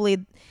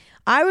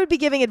would be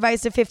giving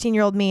advice to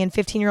 15-year-old me, and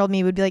 15-year-old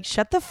me would be like,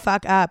 shut the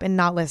fuck up and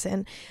not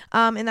listen.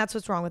 And that's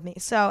what's wrong with me.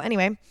 So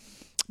anyway,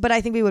 but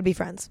I think we would be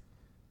friends.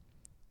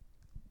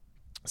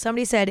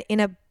 Somebody said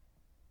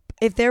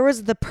if there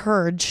was The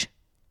Purge,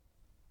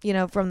 you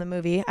know, from the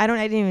movie, I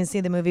didn't even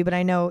see the movie, but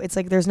I know it's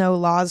like there's no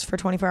laws for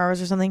 24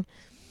 hours or something.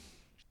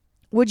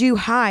 Would you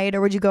hide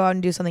or would you go out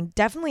and do something?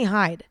 Definitely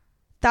hide.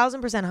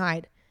 1,000%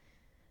 hide.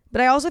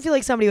 But I also feel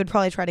like somebody would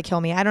probably try to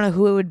kill me. I don't know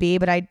who it would be,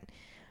 but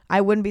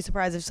I wouldn't be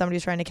surprised if somebody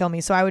was trying to kill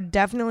me. So I would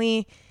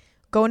definitely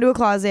go into a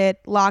closet,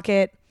 lock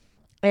it,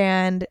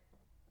 and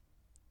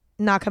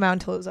not come out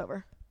until it was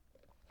over.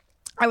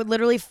 I would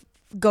literally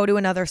go to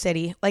another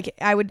city. Like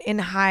I would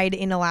hide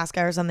in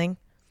Alaska or something.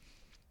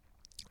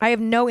 I have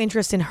no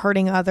interest in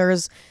hurting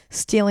others,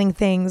 stealing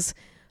things,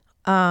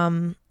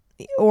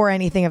 or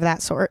anything of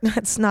that sort.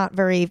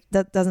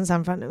 That doesn't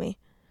sound fun to me.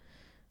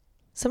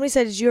 Somebody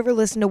said, did you ever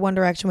listen to One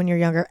Direction when you were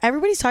younger?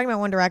 Everybody's talking about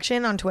One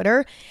Direction on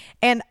Twitter,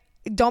 and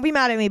don't be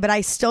mad at me, but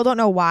I still don't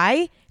know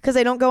why, because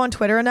I don't go on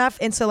Twitter enough.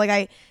 And so like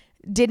I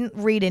didn't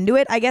read into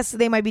it. I guess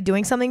they might be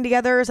doing something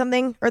together or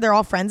something, or they're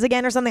all friends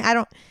again or something. I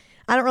don't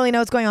really know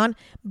what's going on,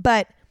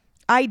 but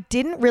I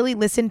didn't really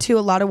listen to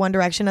a lot of One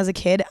Direction as a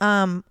kid,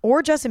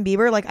 or Justin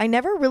Bieber. Like I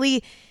never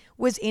really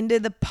was into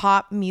the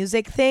pop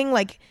music thing,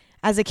 like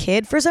as a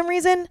kid for some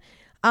reason.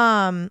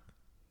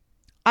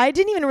 I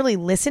didn't even really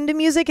listen to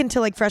music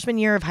until like freshman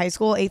year of high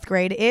school, 8th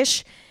grade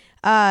ish.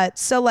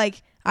 So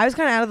like I was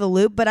kind of out of the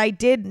loop, but I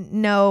did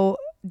know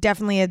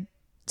definitely a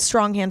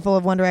strong handful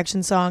of One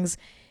Direction songs,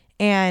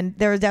 and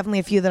there were definitely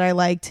a few that I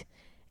liked.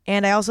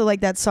 And I also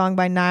like that song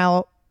by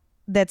Niall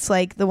that's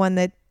like the one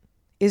that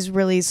is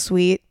really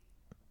sweet.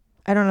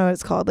 I don't know what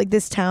it's called, like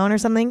This Town or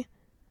something.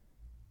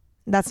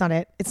 That's not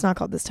it. It's not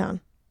called This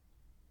Town.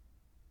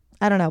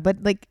 I don't know,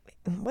 but like,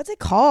 what's it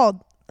called?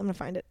 I'm gonna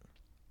find it.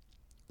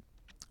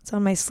 It's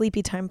on my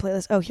sleepy time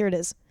playlist. Oh, here it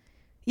is.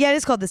 Yeah, it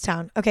is called This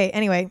Town. Okay,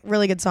 anyway,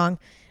 really good song.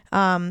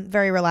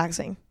 Very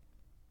relaxing.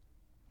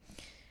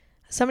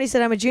 Somebody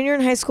said, I'm a junior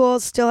in high school,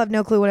 still have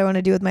no clue what I want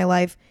to do with my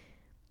life,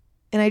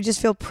 and I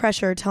just feel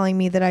pressure telling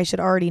me that I should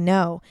already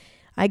know.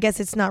 I guess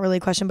it's not really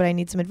a question, but I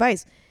need some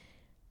advice.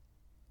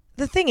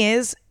 The thing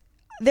is,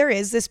 there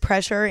is this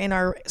pressure in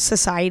our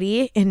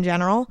society in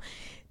general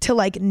to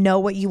like know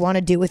what you want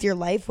to do with your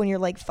life when you're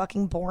like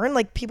fucking born.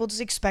 Like people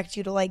just expect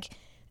you to like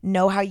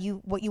know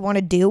what you want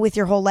to do with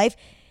your whole life.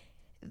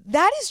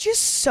 That is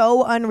just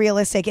so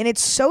unrealistic, and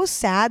it's so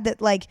sad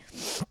that like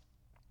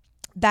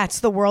that's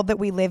the world that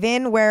we live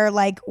in, where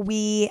like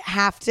we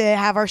have to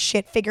have our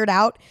shit figured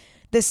out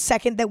the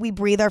second that we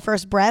breathe our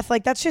first breath.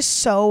 Like that's just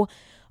so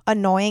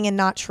annoying and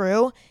not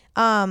true.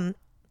 I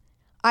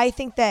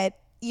think that,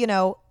 you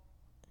know,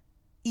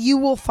 you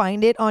will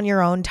find it on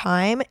your own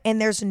time,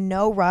 and there's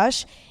no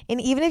rush.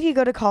 And even if you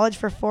go to college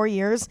for 4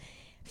 years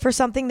for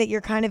something that you're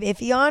kind of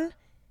iffy on,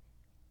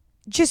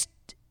 just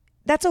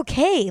that's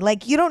okay.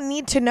 Like you don't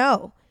need to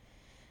know.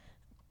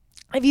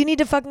 If you need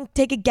to fucking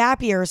take a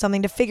gap year or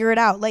something to figure it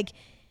out, like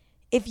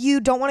if you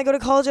don't want to go to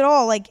college at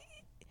all, like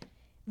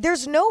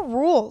there's no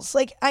rules.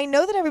 Like I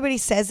know that everybody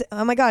says,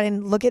 oh my God,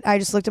 and I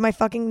just looked at my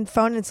fucking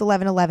phone and it's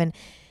 11:11.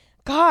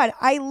 God,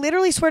 I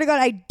literally swear to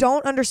God, I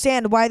don't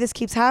understand why this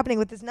keeps happening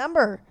with this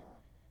number.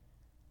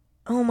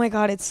 Oh my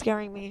God, it's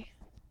scaring me.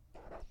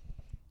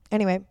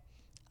 Anyway,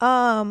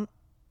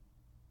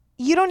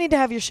 you don't need to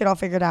have your shit all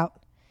figured out.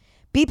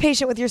 Be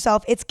patient with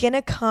yourself. It's going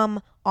to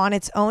come on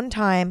its own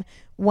time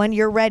when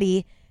you're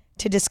ready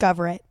to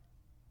discover it.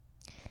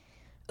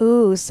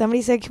 Ooh,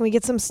 somebody said, can we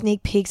get some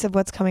sneak peeks of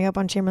what's coming up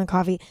on Chamberlain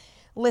Coffee?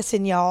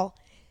 Listen, y'all,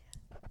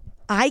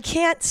 I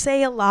can't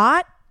say a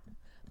lot,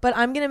 but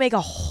I'm going to make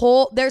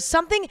there's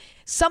something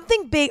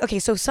big. Okay,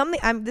 so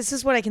this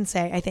is what I can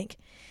say, I think.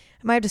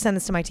 I might have to send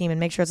this to my team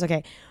and make sure it's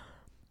okay.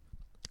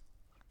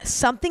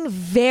 Something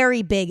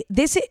very big.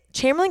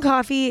 Chamberlain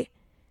Coffee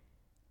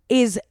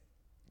is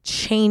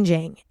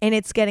changing, and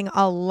it's getting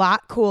a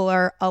lot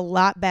cooler, a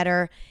lot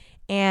better,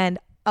 and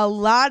a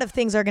lot of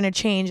things are going to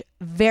change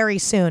very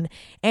soon.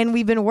 And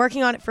we've been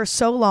working on it for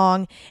so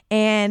long,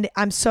 and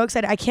I'm so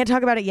excited. I can't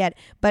talk about it yet,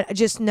 but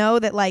just know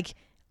that like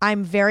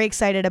I'm very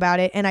excited about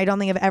it, and I don't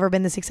think I've ever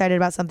been this excited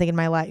about something in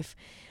my life.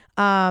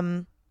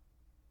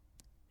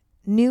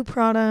 New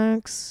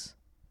products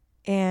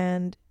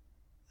and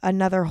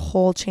another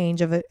whole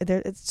change of it.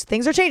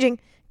 Things are changing.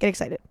 Get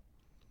excited.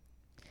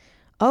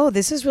 Oh,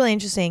 this is really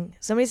interesting.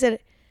 Somebody said,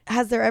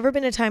 has there ever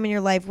been a time in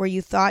your life where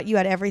you thought you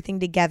had everything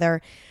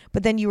together,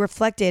 but then you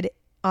reflected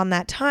on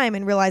that time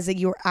and realized that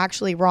you were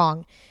actually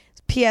wrong?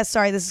 P.S.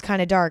 Sorry, this is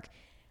kind of dark.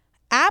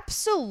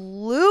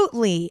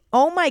 Absolutely.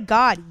 Oh my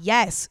God.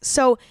 Yes.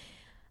 So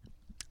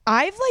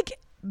I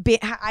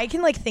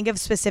can like think of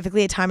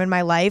specifically a time in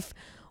my life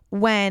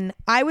when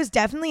I was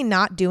definitely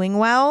not doing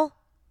well,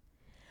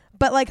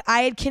 but like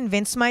I had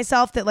convinced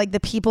myself that like the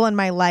people in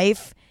my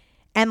life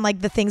and like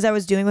the things I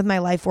was doing with my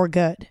life were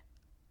good.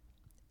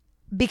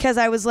 Because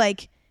I was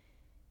like,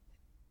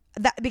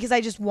 because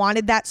I just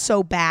wanted that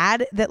so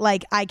bad that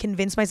like I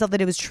convinced myself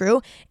that it was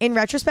true. In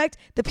retrospect,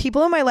 the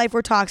people in my life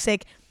were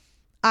toxic.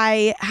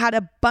 I had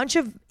a bunch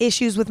of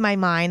issues with my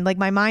mind. Like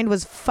my mind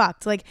was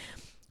fucked. Like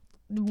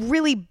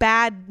really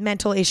bad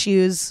mental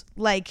issues,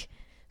 like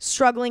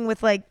struggling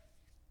with like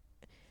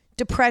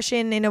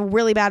depression in a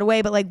really bad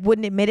way, but like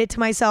wouldn't admit it to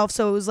myself.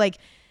 So it was like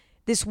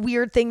this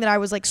weird thing that I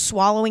was like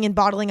swallowing and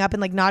bottling up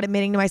and like not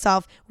admitting to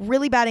myself.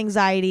 Really bad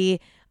anxiety,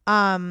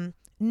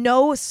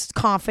 no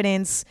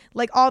confidence,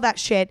 like all that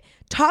shit.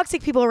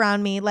 Toxic people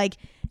around me, like,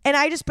 and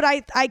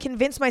I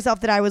convinced myself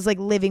that I was like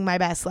living my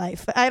best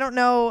life. I don't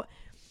know,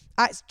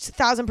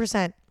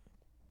 1,000%.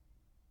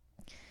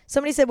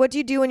 Somebody said, what do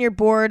you do when you're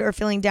bored or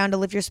feeling down to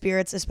lift your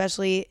spirits,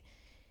 especially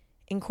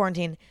in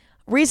quarantine?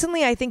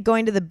 Recently, I think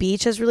going to the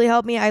beach has really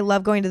helped me. I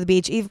love going to the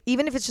beach,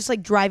 even if it's just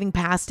like driving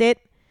past it.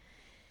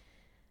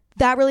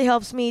 That really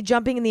helps me.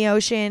 Jumping in the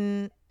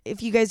ocean.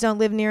 If you guys don't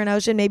live near an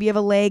ocean, maybe you have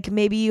a lake,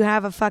 maybe you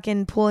have a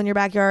fucking pool in your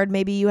backyard,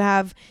 maybe you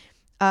have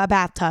a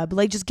bathtub.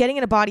 Like just getting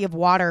in a body of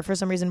water for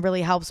some reason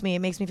really helps me. It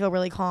makes me feel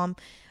really calm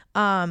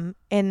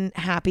and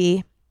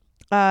happy.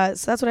 So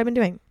that's what I've been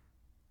doing.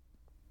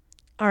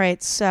 All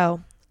right, so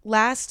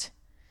last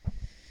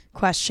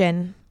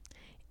question.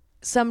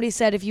 Somebody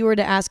said, if you were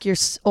to ask your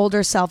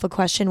older self a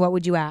question, what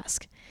would you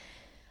ask?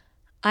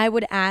 I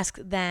would ask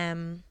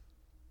them,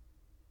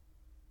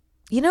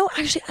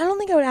 actually, I don't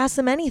think I would ask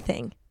them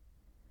anything.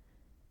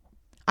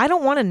 I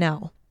don't want to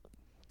know.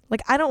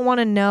 Like, I don't want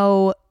to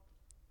know.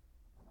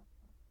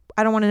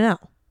 I don't want to know.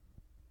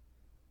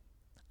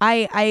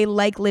 I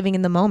like living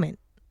in the moment.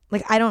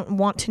 Like, I don't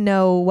want to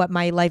know what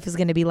my life is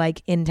going to be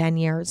like in 10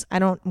 years. I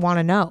don't want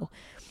to know.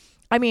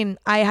 I mean,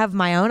 I have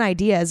my own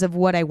ideas of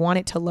what I want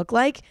it to look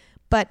like,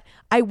 but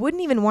I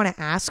wouldn't even want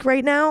to ask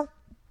right now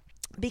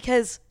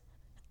because,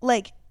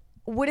 like,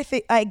 what if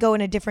I go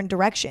in a different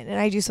direction and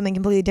I do something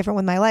completely different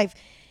with my life?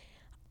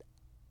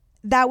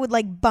 That would,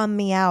 like, bum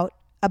me out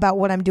about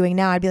what I'm doing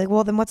now. I'd be like,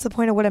 well, then what's the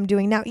point of what I'm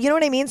doing now? You know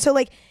what I mean? So,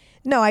 like,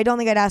 no, I don't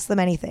think I'd ask them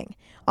anything.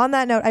 On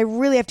that note, I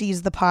really have to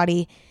use the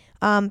potty.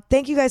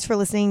 Thank you guys for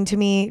listening to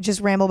me just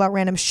ramble about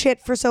random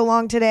shit for so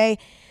long today.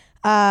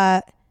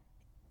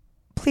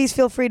 Please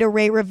feel free to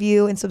rate,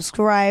 review, and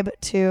subscribe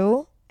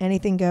to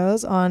Anything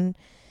Goes on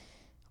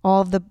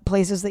all of the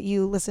places that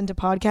you listen to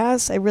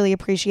podcasts. I really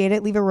appreciate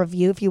it. Leave a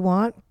review if you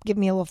want. Give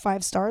me a little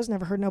 5 stars.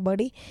 Never hurt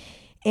nobody.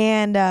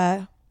 And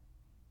I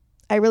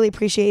really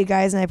appreciate you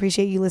guys, and I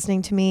appreciate you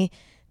listening to me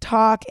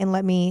talk and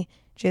let me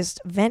just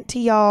vent to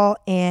y'all.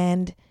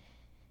 And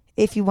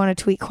if you want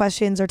to tweet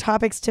questions or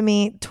topics to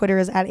me, Twitter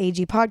is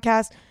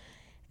 @AGPodcast.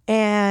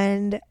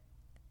 And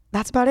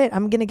that's about it.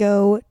 I'm going to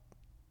go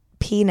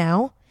pee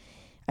now.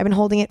 I've been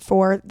holding it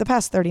for the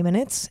past 30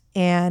 minutes,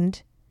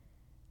 and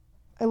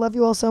I love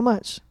you all so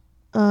much.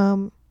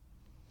 Follow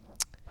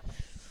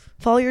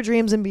your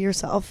dreams and be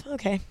yourself.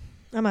 Okay,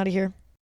 I'm out of here.